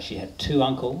 She had two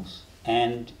uncles,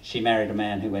 and she married a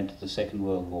man who went to the Second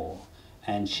World War.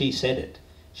 And she said it.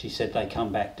 She said they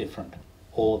come back different,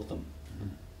 all of them.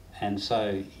 And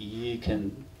so you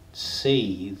can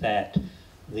see that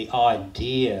the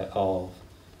idea of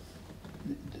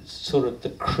sort of the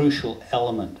crucial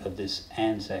element of this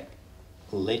Anzac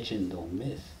legend or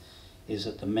myth is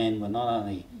that the men were not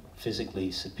only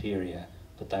physically superior,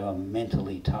 but they were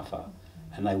mentally tougher,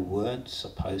 and they weren't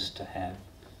supposed to have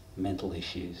mental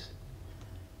issues.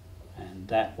 And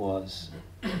that was,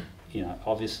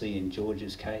 obviously in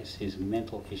George's case, his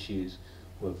mental issues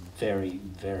were very,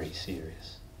 very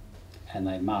serious, and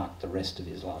they marked the rest of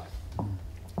his life.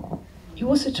 You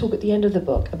also talk at the end of the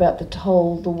book about the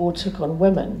toll the war took on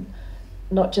women,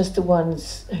 not just the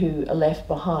ones who are left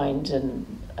behind. And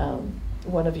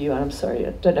one of you, I'm sorry,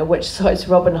 I don't know which side's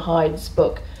Robin Hyde's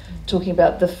book, talking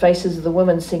about the faces of the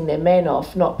women seeing their men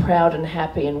off, not proud and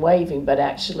happy and waving, but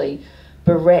actually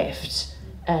bereft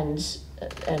and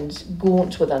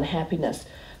gaunt with unhappiness.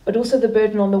 But also the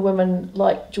burden on the women,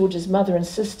 like George's mother and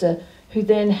sister, who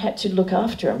then had to look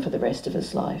after him for the rest of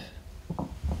his life.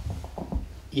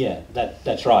 Yeah,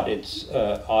 that's right. It's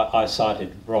I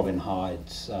cited Robin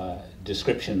Hyde's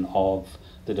description of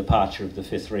the departure of the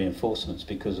 5th Reinforcements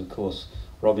because, of course,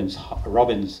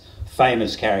 Robin's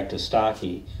famous character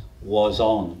Starkey was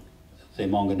on the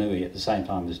Maunganui at the same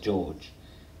time as George.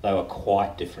 They were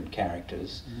quite different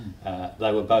characters.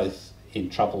 They were both in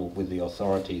trouble with the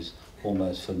authorities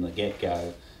almost from the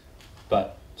get-go,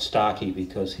 but Starkey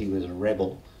because he was a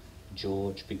rebel,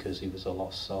 George because he was a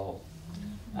lost soul.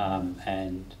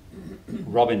 And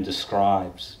Robin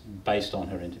describes, based on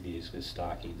her interviews with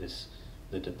Starkey,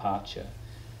 the departure.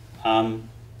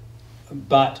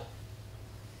 But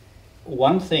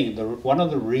one of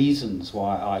the reasons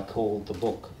why I called the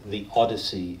book The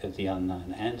Odyssey of the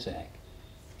Unknown Anzac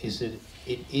is that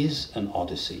it is an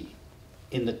odyssey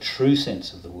in the true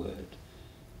sense of the word.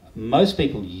 Most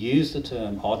people use the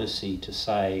term odyssey to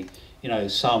say, you know,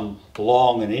 some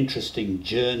long and interesting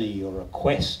journey or a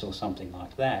quest or something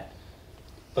like that.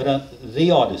 But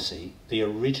the Odyssey, the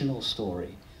original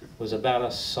story, was about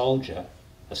a soldier,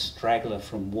 a straggler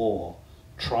from war,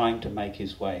 trying to make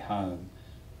his way home,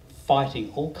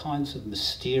 fighting all kinds of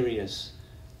mysterious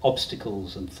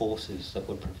obstacles and forces that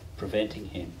were preventing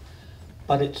him.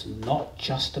 But it's not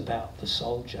just about the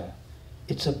soldier,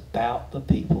 it's about the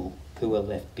people who were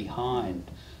left behind,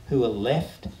 who were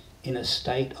left in a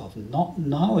state of not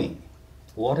knowing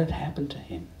what had happened to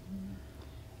him.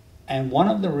 And one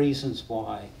of the reasons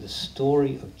why the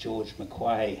story of George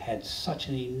McQuay had such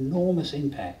an enormous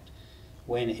impact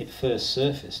when it first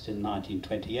surfaced in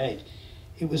 1928,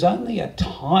 it was only a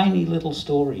tiny little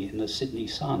story in the Sydney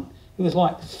Sun. It was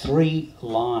like 3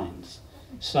 lines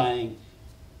saying,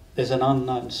 there's an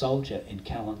unknown soldier in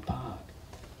Callan Park.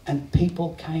 And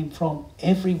people came from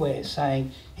everywhere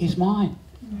saying, he's mine,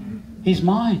 he's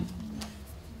mine.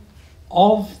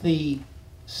 Of the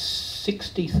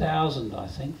 60,000, I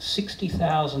think,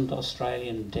 60,000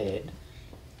 Australian dead,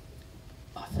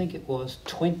 I think it was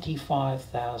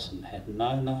 25,000 had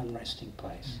no known resting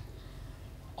place.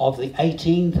 Of the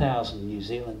 18,000 New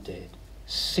Zealand dead,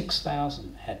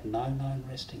 6,000 had no known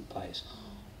resting place.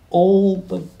 All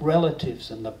the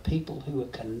relatives and the people who were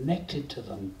connected to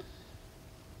them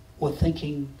were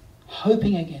thinking,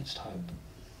 hoping against hope,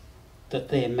 that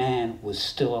their man was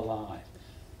still alive.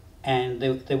 And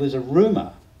there was a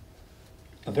rumour,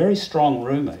 a very strong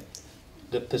rumour,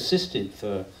 that persisted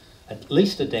for at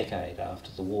least a decade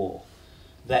after the war,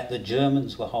 that the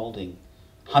Germans were holding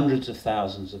hundreds of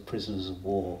thousands of prisoners of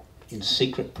war in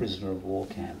secret prisoner of war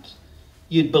camps.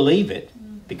 You'd believe it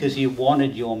because you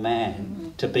wanted your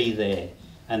man to be there,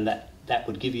 and that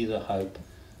would give you the hope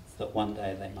that one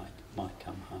day they might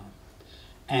come home.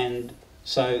 And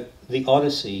so the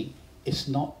Odyssey, it's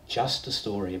not just a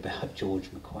story about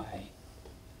George McQuay.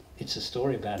 It's a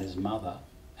story about his mother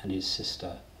and his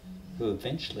sister, who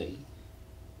eventually,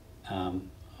 I'm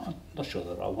not sure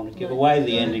that I want to give away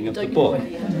the ending of the book.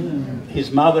 His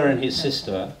mother and his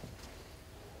sister,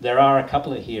 there are a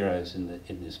couple of heroes in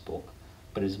this book,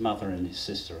 but his mother and his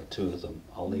sister are 2 of them.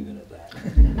 I'll leave it at that.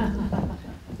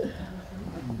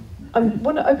 I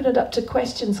want to open it up to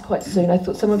questions quite soon. I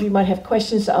thought some of you might have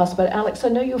questions to ask, but Alex, I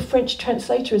know your French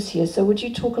translator is here, so would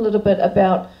you talk a little bit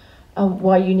about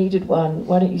why you needed one?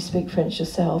 Why don't you speak French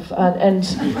yourself? And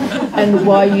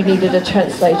why you needed a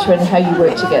translator and how you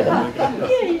work together?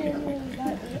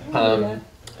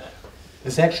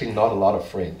 There's actually not a lot of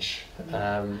French,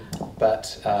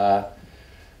 but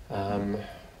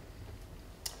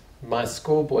my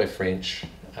schoolboy French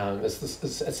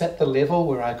it's at the level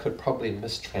where I could probably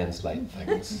mistranslate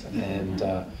things, and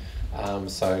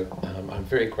so I'm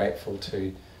very grateful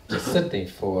to Sydney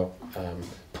for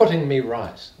putting me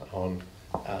right on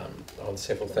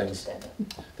several things.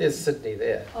 There's Sydney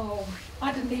there. Oh,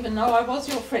 I didn't even know I was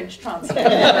your French translator.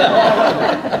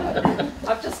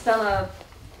 I've just done a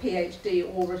PhD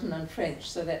all written in French,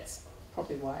 so that's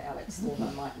probably why Alex thought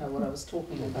I might know what I was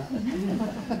talking about.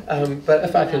 But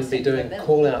if I can be doing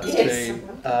call-outs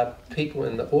to people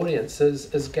in the audience,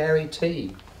 is Gary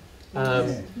T.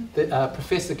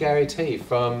 Professor Gary T.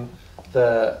 from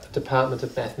the Department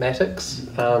of Mathematics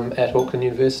at Auckland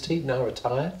University, now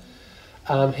retired.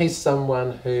 He's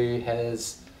someone who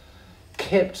has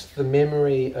kept the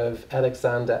memory of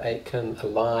Alexander Aitken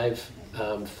alive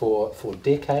for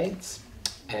decades,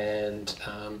 and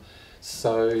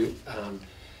so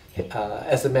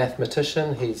as a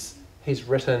mathematician, he's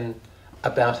written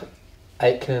about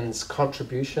Aitken's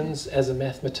contributions as a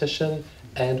mathematician,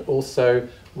 and also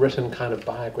written kind of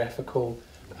biographical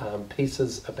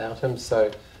pieces about him.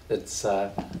 So it's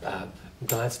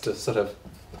nice to sort of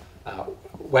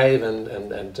wave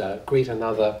and greet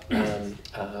another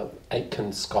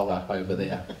Aitken scholar over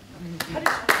there.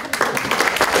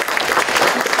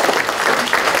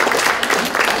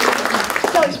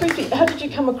 Alex, briefly, how did you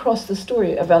come across the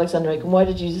story of Alexander Aitken? Why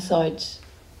did you decide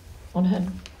on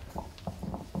him?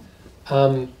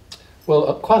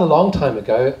 Well, quite a long time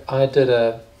ago, I did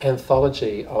an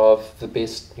anthology of the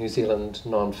best New Zealand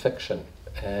non-fiction,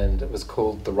 and it was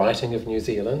called The Writing of New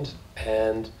Zealand.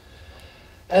 And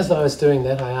as I was doing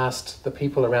that, I asked the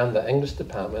people around the English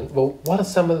department, well, what are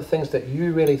some of the things that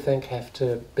you really think have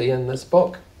to be in this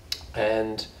book?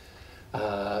 And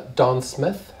Don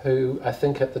Smith, who I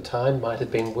think at the time might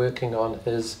have been working on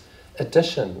his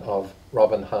edition of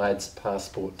Robin Hyde's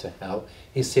Passport to Hell,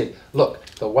 he said, look,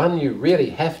 the one you really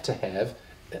have to have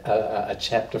a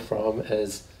chapter from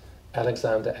is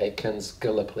Alexander Aitken's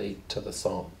Gallipoli to the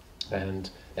Somme. And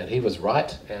he was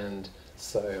right, and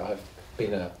so I've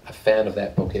been a fan of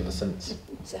that book ever since.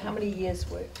 So how many years'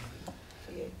 work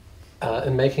for you?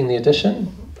 In making the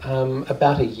edition,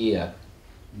 about a year.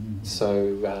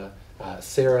 So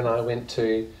Sarah and I went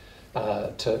to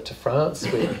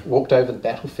France. We walked over the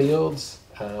battlefields,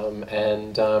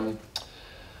 and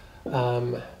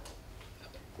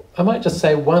I might just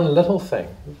say one little thing.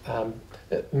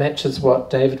 It matches what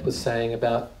David was saying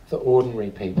about the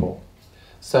ordinary people.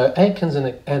 So Aitken's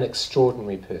an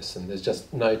extraordinary person. There's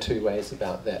just no two ways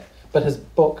about that. But his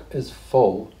book is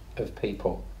full of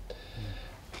people.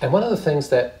 And one of the things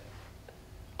that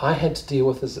I had to deal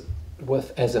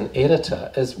with as an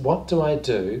editor is, what do I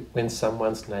do when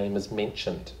someone's name is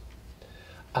mentioned?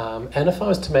 And if I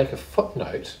was to make a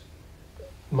footnote,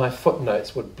 my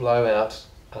footnotes would blow out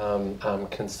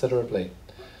considerably.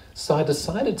 So I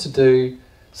decided to do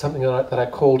something that I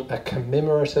called a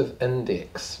commemorative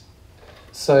index.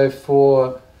 So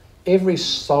for every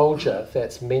soldier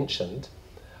that's mentioned,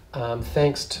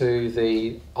 thanks to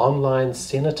the online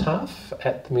cenotaph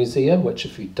at the museum, which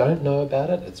if you don't know about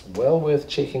it, it's well worth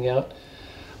checking out.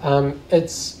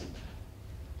 It's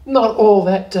not all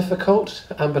that difficult,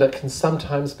 but it can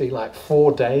sometimes be like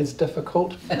 4 days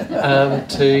difficult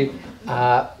to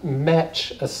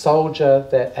match a soldier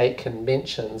that Aitken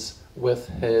mentions with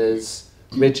his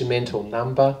regimental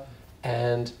number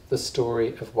and the story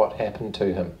of what happened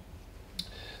to him.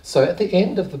 So at the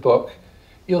end of the book,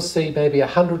 you'll see maybe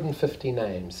 150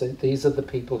 names. So these are the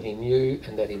people he knew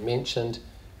and that he mentioned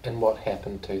and what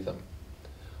happened to them.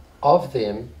 Of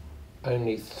them,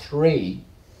 only 3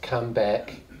 come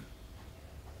back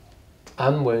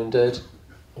unwounded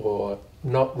or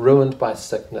not ruined by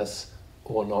sickness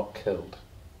or not killed.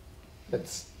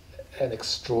 It's an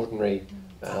extraordinary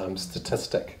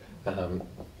statistic.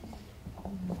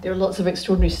 There are lots of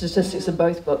extraordinary statistics in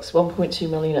both books. 1.2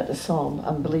 million at the Somme,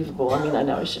 unbelievable. I mean, I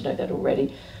know I should know that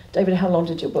already. David, how long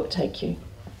did your book take you?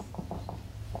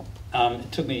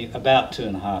 It took me about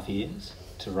 2.5 years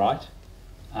to write,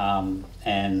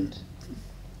 and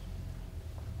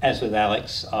as with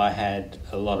Alex, I had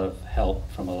a lot of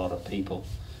help from a lot of people,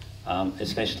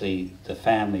 especially the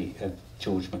family of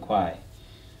George McQuay.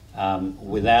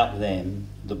 Without them,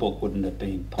 the book wouldn't have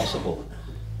been possible,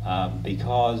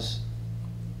 because,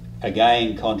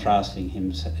 again, contrasting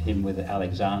him with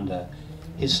Alexander,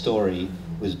 his story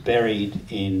was buried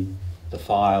in the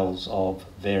files of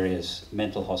various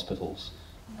mental hospitals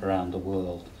around the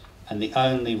world. And the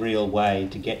only real way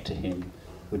to get to him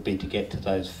would be to get to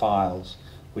those files,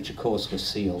 which of course were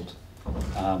sealed,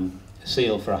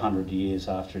 sealed for 100 years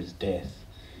after his death.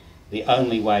 The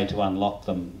only way to unlock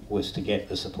them was to get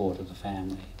the support of the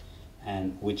family,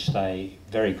 and which they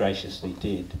very graciously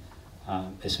did,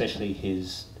 especially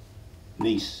his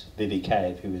niece, Vivi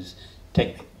Cave,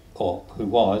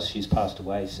 she's passed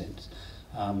away since,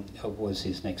 was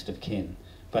his next of kin,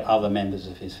 but other members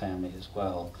of his family as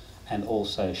well, and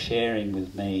also sharing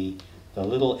with me the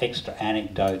little extra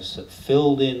anecdotes that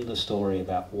filled in the story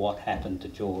about what happened to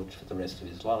George for the rest of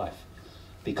his life.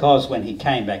 Because when he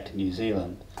came back to New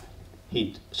Zealand,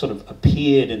 he sort of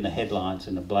appeared in the headlines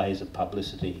in a blaze of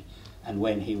publicity, and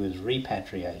when he was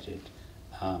repatriated,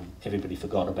 everybody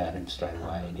forgot about him straight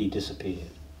away and he disappeared.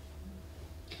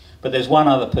 But there's one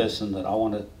other person that I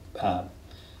want to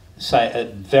say a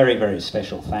very, very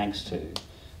special thanks to,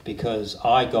 because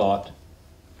I got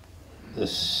the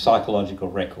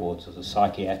psychological records or the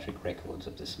psychiatric records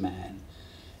of this man,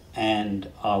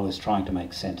 and I was trying to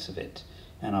make sense of it,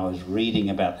 and I was reading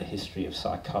about the history of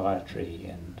psychiatry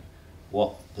and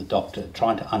what the doctor,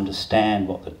 trying to understand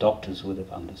what the doctors would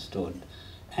have understood,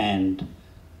 and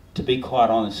to be quite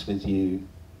honest with you,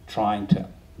 trying to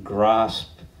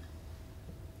grasp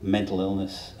mental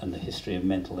illness and the history of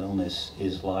mental illness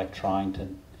is like trying to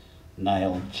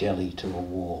nail jelly to a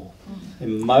wall.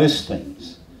 In most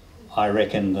things, I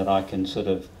reckon that I can sort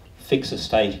of fix a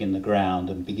stake in the ground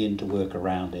and begin to work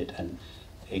around it and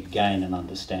gain an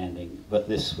understanding. But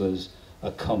this was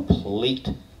a complete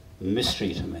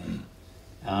mystery to me.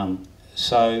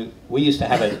 So we used to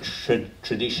have a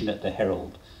tradition at the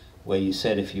Herald where you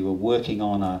said if you were working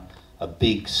on a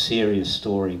big serious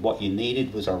story, what you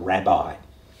needed was a rabbi.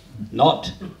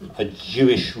 not a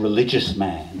Jewish religious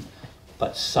man,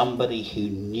 but somebody who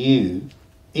knew,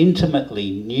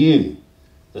 intimately knew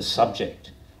the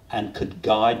subject and could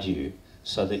guide you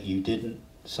so that you didn't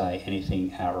say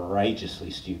anything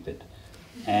outrageously stupid.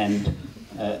 And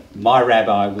my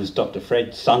rabbi was Dr.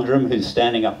 Fred Sundram, who's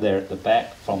standing up there at the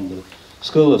back from the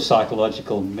School of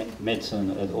Psychological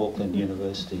Medicine at Auckland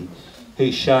University,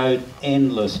 who showed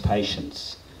endless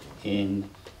patience in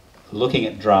looking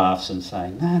at drafts and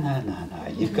saying, no,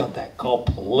 you've got that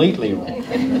completely wrong.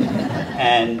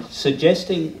 And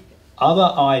suggesting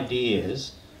other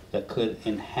ideas that could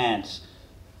enhance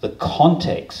the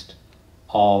context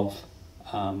of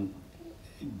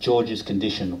George's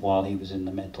condition while he was in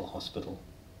the mental hospital.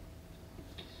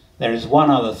 There is one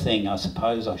other thing I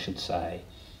suppose I should say,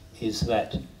 is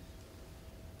that,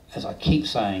 as I keep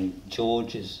saying,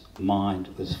 George's mind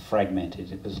was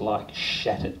fragmented. It was like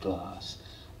shattered glass.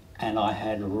 And I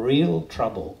had real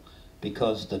trouble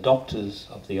because the doctors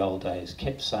of the old days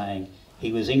kept saying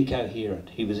he was incoherent,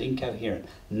 he was incoherent.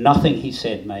 Nothing he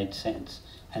said made sense.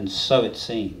 And so it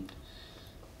seemed,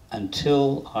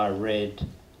 until I read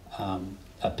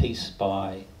a piece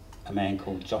by a man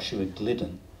called Joshua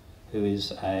Glidden, who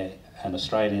is an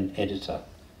Australian editor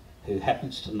who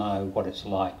happens to know what it's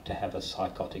like to have a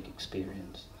psychotic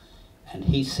experience. And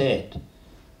he said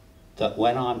that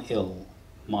when I'm ill,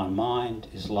 my mind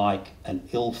is like an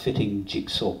ill-fitting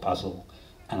jigsaw puzzle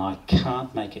and I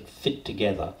can't make it fit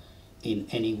together in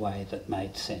any way that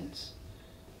made sense.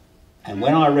 And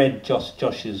when I read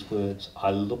Josh's words,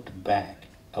 I looked back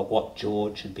at what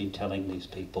George had been telling these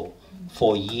people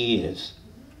for years,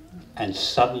 and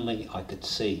suddenly I could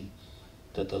see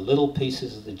that the little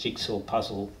pieces of the jigsaw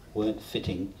puzzle weren't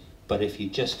fitting, but if you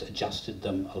just adjusted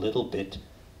them a little bit,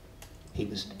 he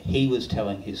was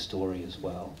telling his story as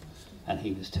well. And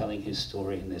he was telling his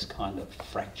story in this kind of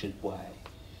fractured way.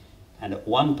 And at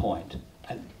one point,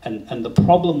 and the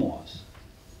problem was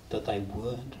that they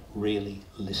weren't really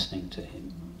listening to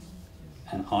him.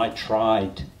 And I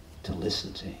tried to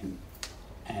listen to him.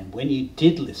 And when you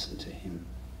did listen to him,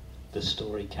 the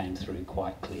story came through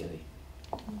quite clearly.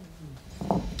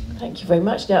 Thank you very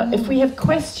much. Now, if we have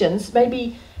questions,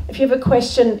 maybe if you have a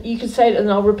question, you can say it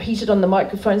and I'll repeat it on the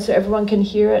microphone so everyone can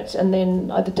hear it, and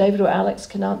then either David or Alex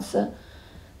can answer.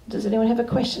 Does anyone have a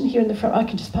question here in the front? I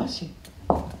can just pass you.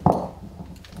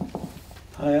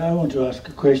 Hi, I want to ask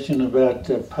a question about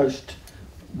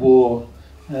post-war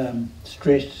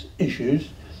stress issues.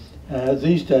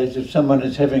 These days, if someone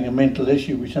is having a mental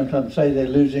issue, we sometimes say they're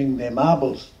losing their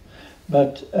marbles.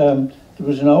 But there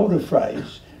was an older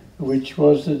phrase, which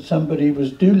was that somebody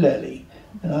was doolally.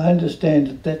 And I understand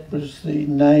that that was the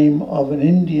name of an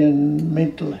Indian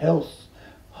mental health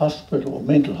hospital,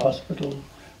 mental hospital,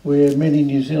 where many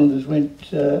New Zealanders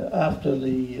went after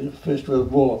the First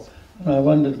World War. And I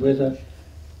wondered whether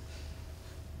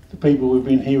the people we've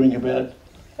been hearing about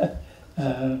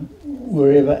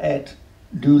were ever at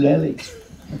doolally.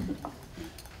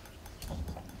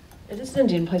 It is an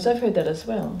Indian place. I've heard that as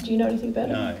well. Do you know anything about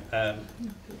it? No.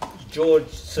 George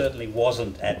certainly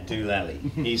wasn't at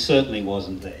Doolally. He certainly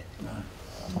wasn't there.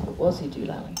 Or was he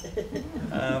doolally?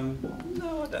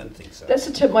 No, I don't think so. That's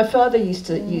a term. My father used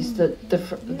to use the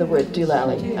word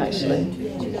doolally, actually.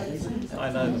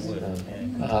 I know the word.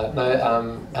 Yeah.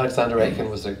 No, Alexander Aitken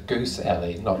was a goose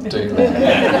alley, not doolally.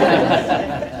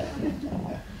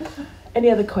 Any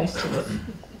other questions?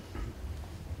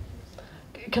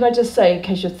 Can I just say, in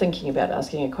case you're thinking about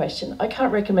asking a question, I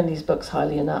can't recommend these books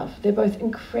highly enough. They're both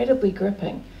incredibly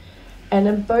gripping. And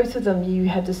in both of them, you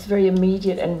have this very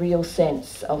immediate and real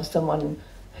sense of someone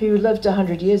who lived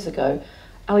 100 years ago.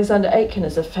 Alexander Aitken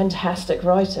is a fantastic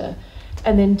writer.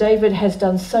 And then David has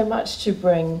done so much to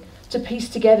piece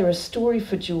together a story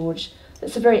for George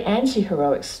that's a very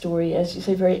anti-heroic story, as you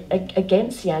say, very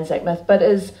against the Anzac myth, but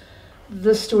is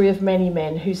the story of many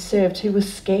men who served, who were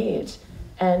scared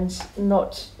and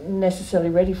not necessarily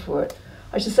ready for it.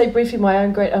 I should say briefly, my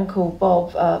own great uncle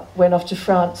Bob went off to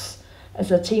France as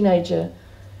a teenager,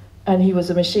 and he was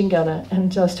a machine gunner.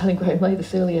 And I was telling Graham Lay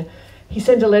this earlier. He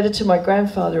sent a letter to my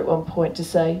grandfather at one point to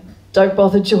say, "Don't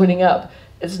bother joining up.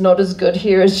 It's not as good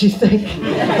here as you think."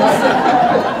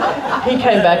 He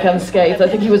came back unscathed. I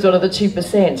think he was one of the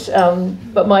 2%.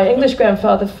 But my English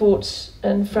grandfather fought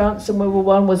in France in World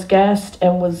War I, was gassed,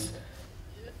 and was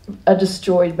a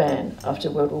destroyed man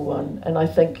after World War I. And I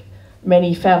think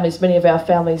many of our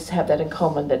families have that in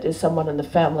common, that there's someone in the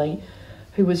family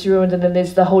who was ruined, and then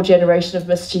there's the whole generation of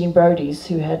Miss Jean Brodie's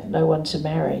who had no one to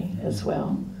marry as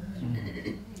well.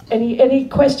 Any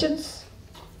questions?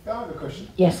 Yeah, I have a question.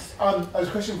 Yes. I have a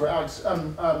question for Alex.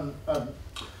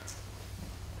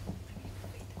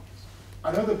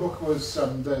 I know the book was,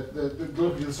 the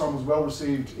Gallipoli of the Somme was well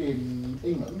received in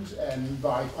England and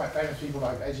by quite famous people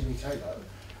like A.G.B. Taylor.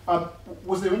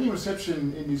 Was there any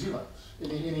reception in New Zealand?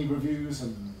 Any reviews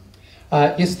and...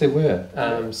 Yes, there were.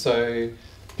 So,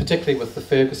 particularly with the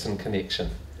Ferguson connection.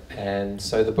 And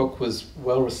so the book was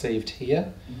well received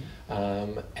here,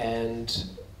 and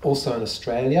also in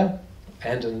Australia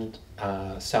and in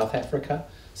South Africa.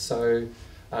 So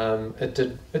it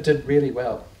did really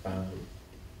well.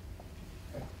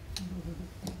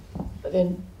 But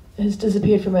then it has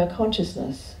disappeared from our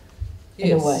consciousness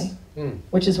in a way,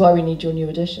 which is why we need your new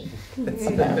edition,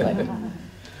 apparently.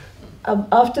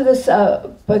 After this,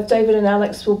 both David and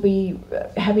Alex will be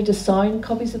happy to sign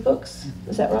copies of books.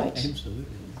 Is that right? Absolutely.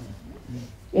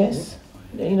 Yes.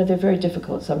 You know, they're very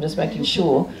difficult, so I'm just making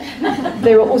sure.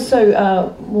 There are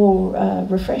also more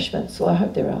refreshments, or I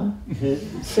hope there are.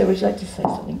 Sir, would you like to say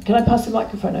something? Can I pass the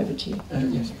microphone over to you?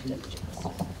 Yes.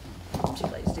 Two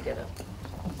ladies together.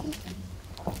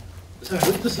 So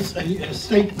this is a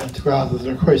statement rather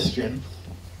than a question.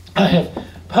 I have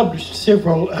published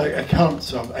several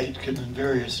accounts of Aitken in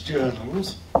various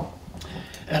journals,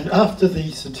 and after the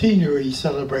centenary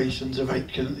celebrations of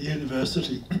Aitken at the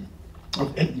University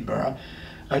of Edinburgh,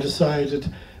 I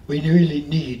decided we really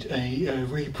need a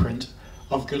reprint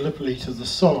of Gallipoli to the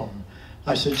Somme.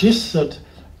 I suggested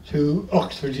to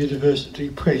Oxford University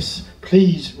Press,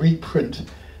 please reprint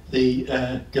the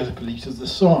Gallipoli to the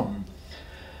Somme.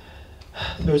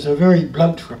 There was a very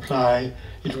blunt reply: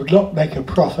 it would not make a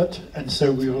profit, and so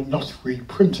we will not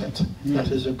reprint it.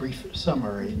 That is a brief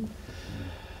summary.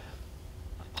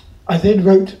 I then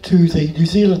wrote to the New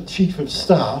Zealand Chief of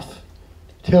Staff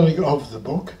telling of the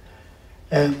book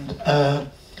and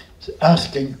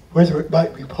asking whether it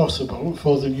might be possible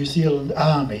for the New Zealand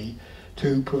Army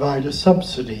to provide a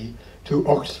subsidy to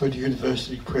Oxford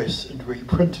University Press and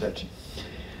reprint it.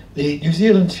 The New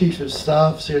Zealand Chief of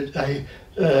Staff sent a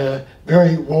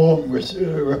very warm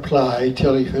reply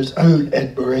telling his own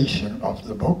admiration of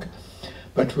the book,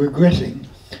 but regretting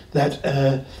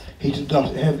that he did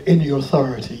not have any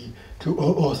authority to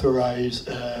authorise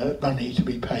money to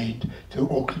be paid to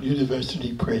Auckland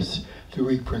University Press to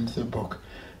reprint the book.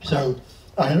 So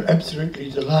I am absolutely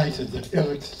delighted that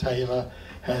Alex Taylor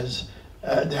has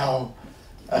now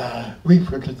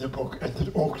reprinted the book, and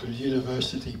that Auckland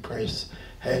University Press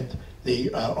had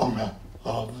the honour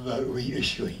of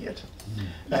reissuing it.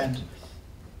 And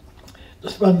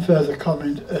just one further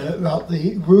comment about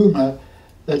the rumour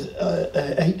that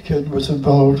Aitken was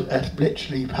involved at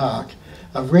Bletchley Park.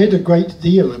 I've read a great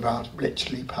deal about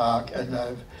Bletchley Park, and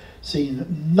I've seen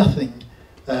nothing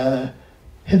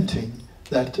hinting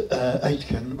that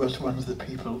Aitken was one of the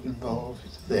people involved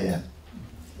there.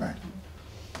 Right.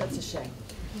 That's a shame.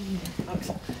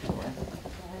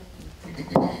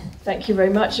 Thank you very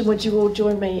much, and would you all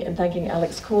join me in thanking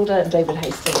Alex Calder and David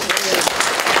Hastings?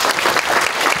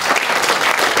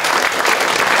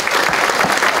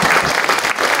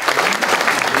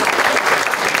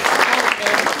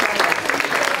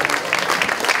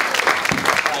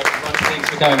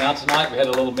 Coming out tonight. We had a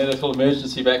little medical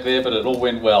emergency back there, but it all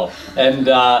went well. And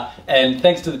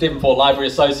thanks to the Devonport Library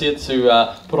Associates who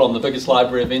put on the biggest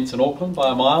library events in Auckland by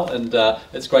a mile, and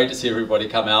it's great to see everybody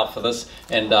come out for this,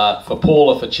 and for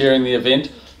Paula for chairing the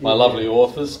event, my lovely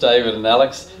authors, David and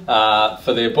Alex,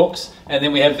 for their books. And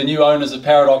then we have the new owners of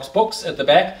Paradox Books at the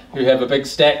back who have a big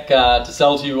stack to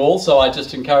sell to you all, so I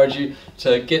just encourage you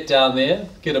to get down there,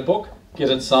 get a book,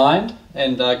 get it signed,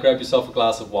 and grab yourself a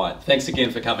glass of wine. Thanks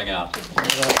again for coming out.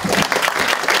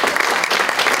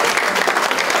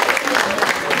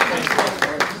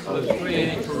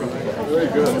 Very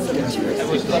good. That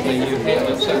was lovely. You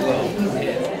handled it so well.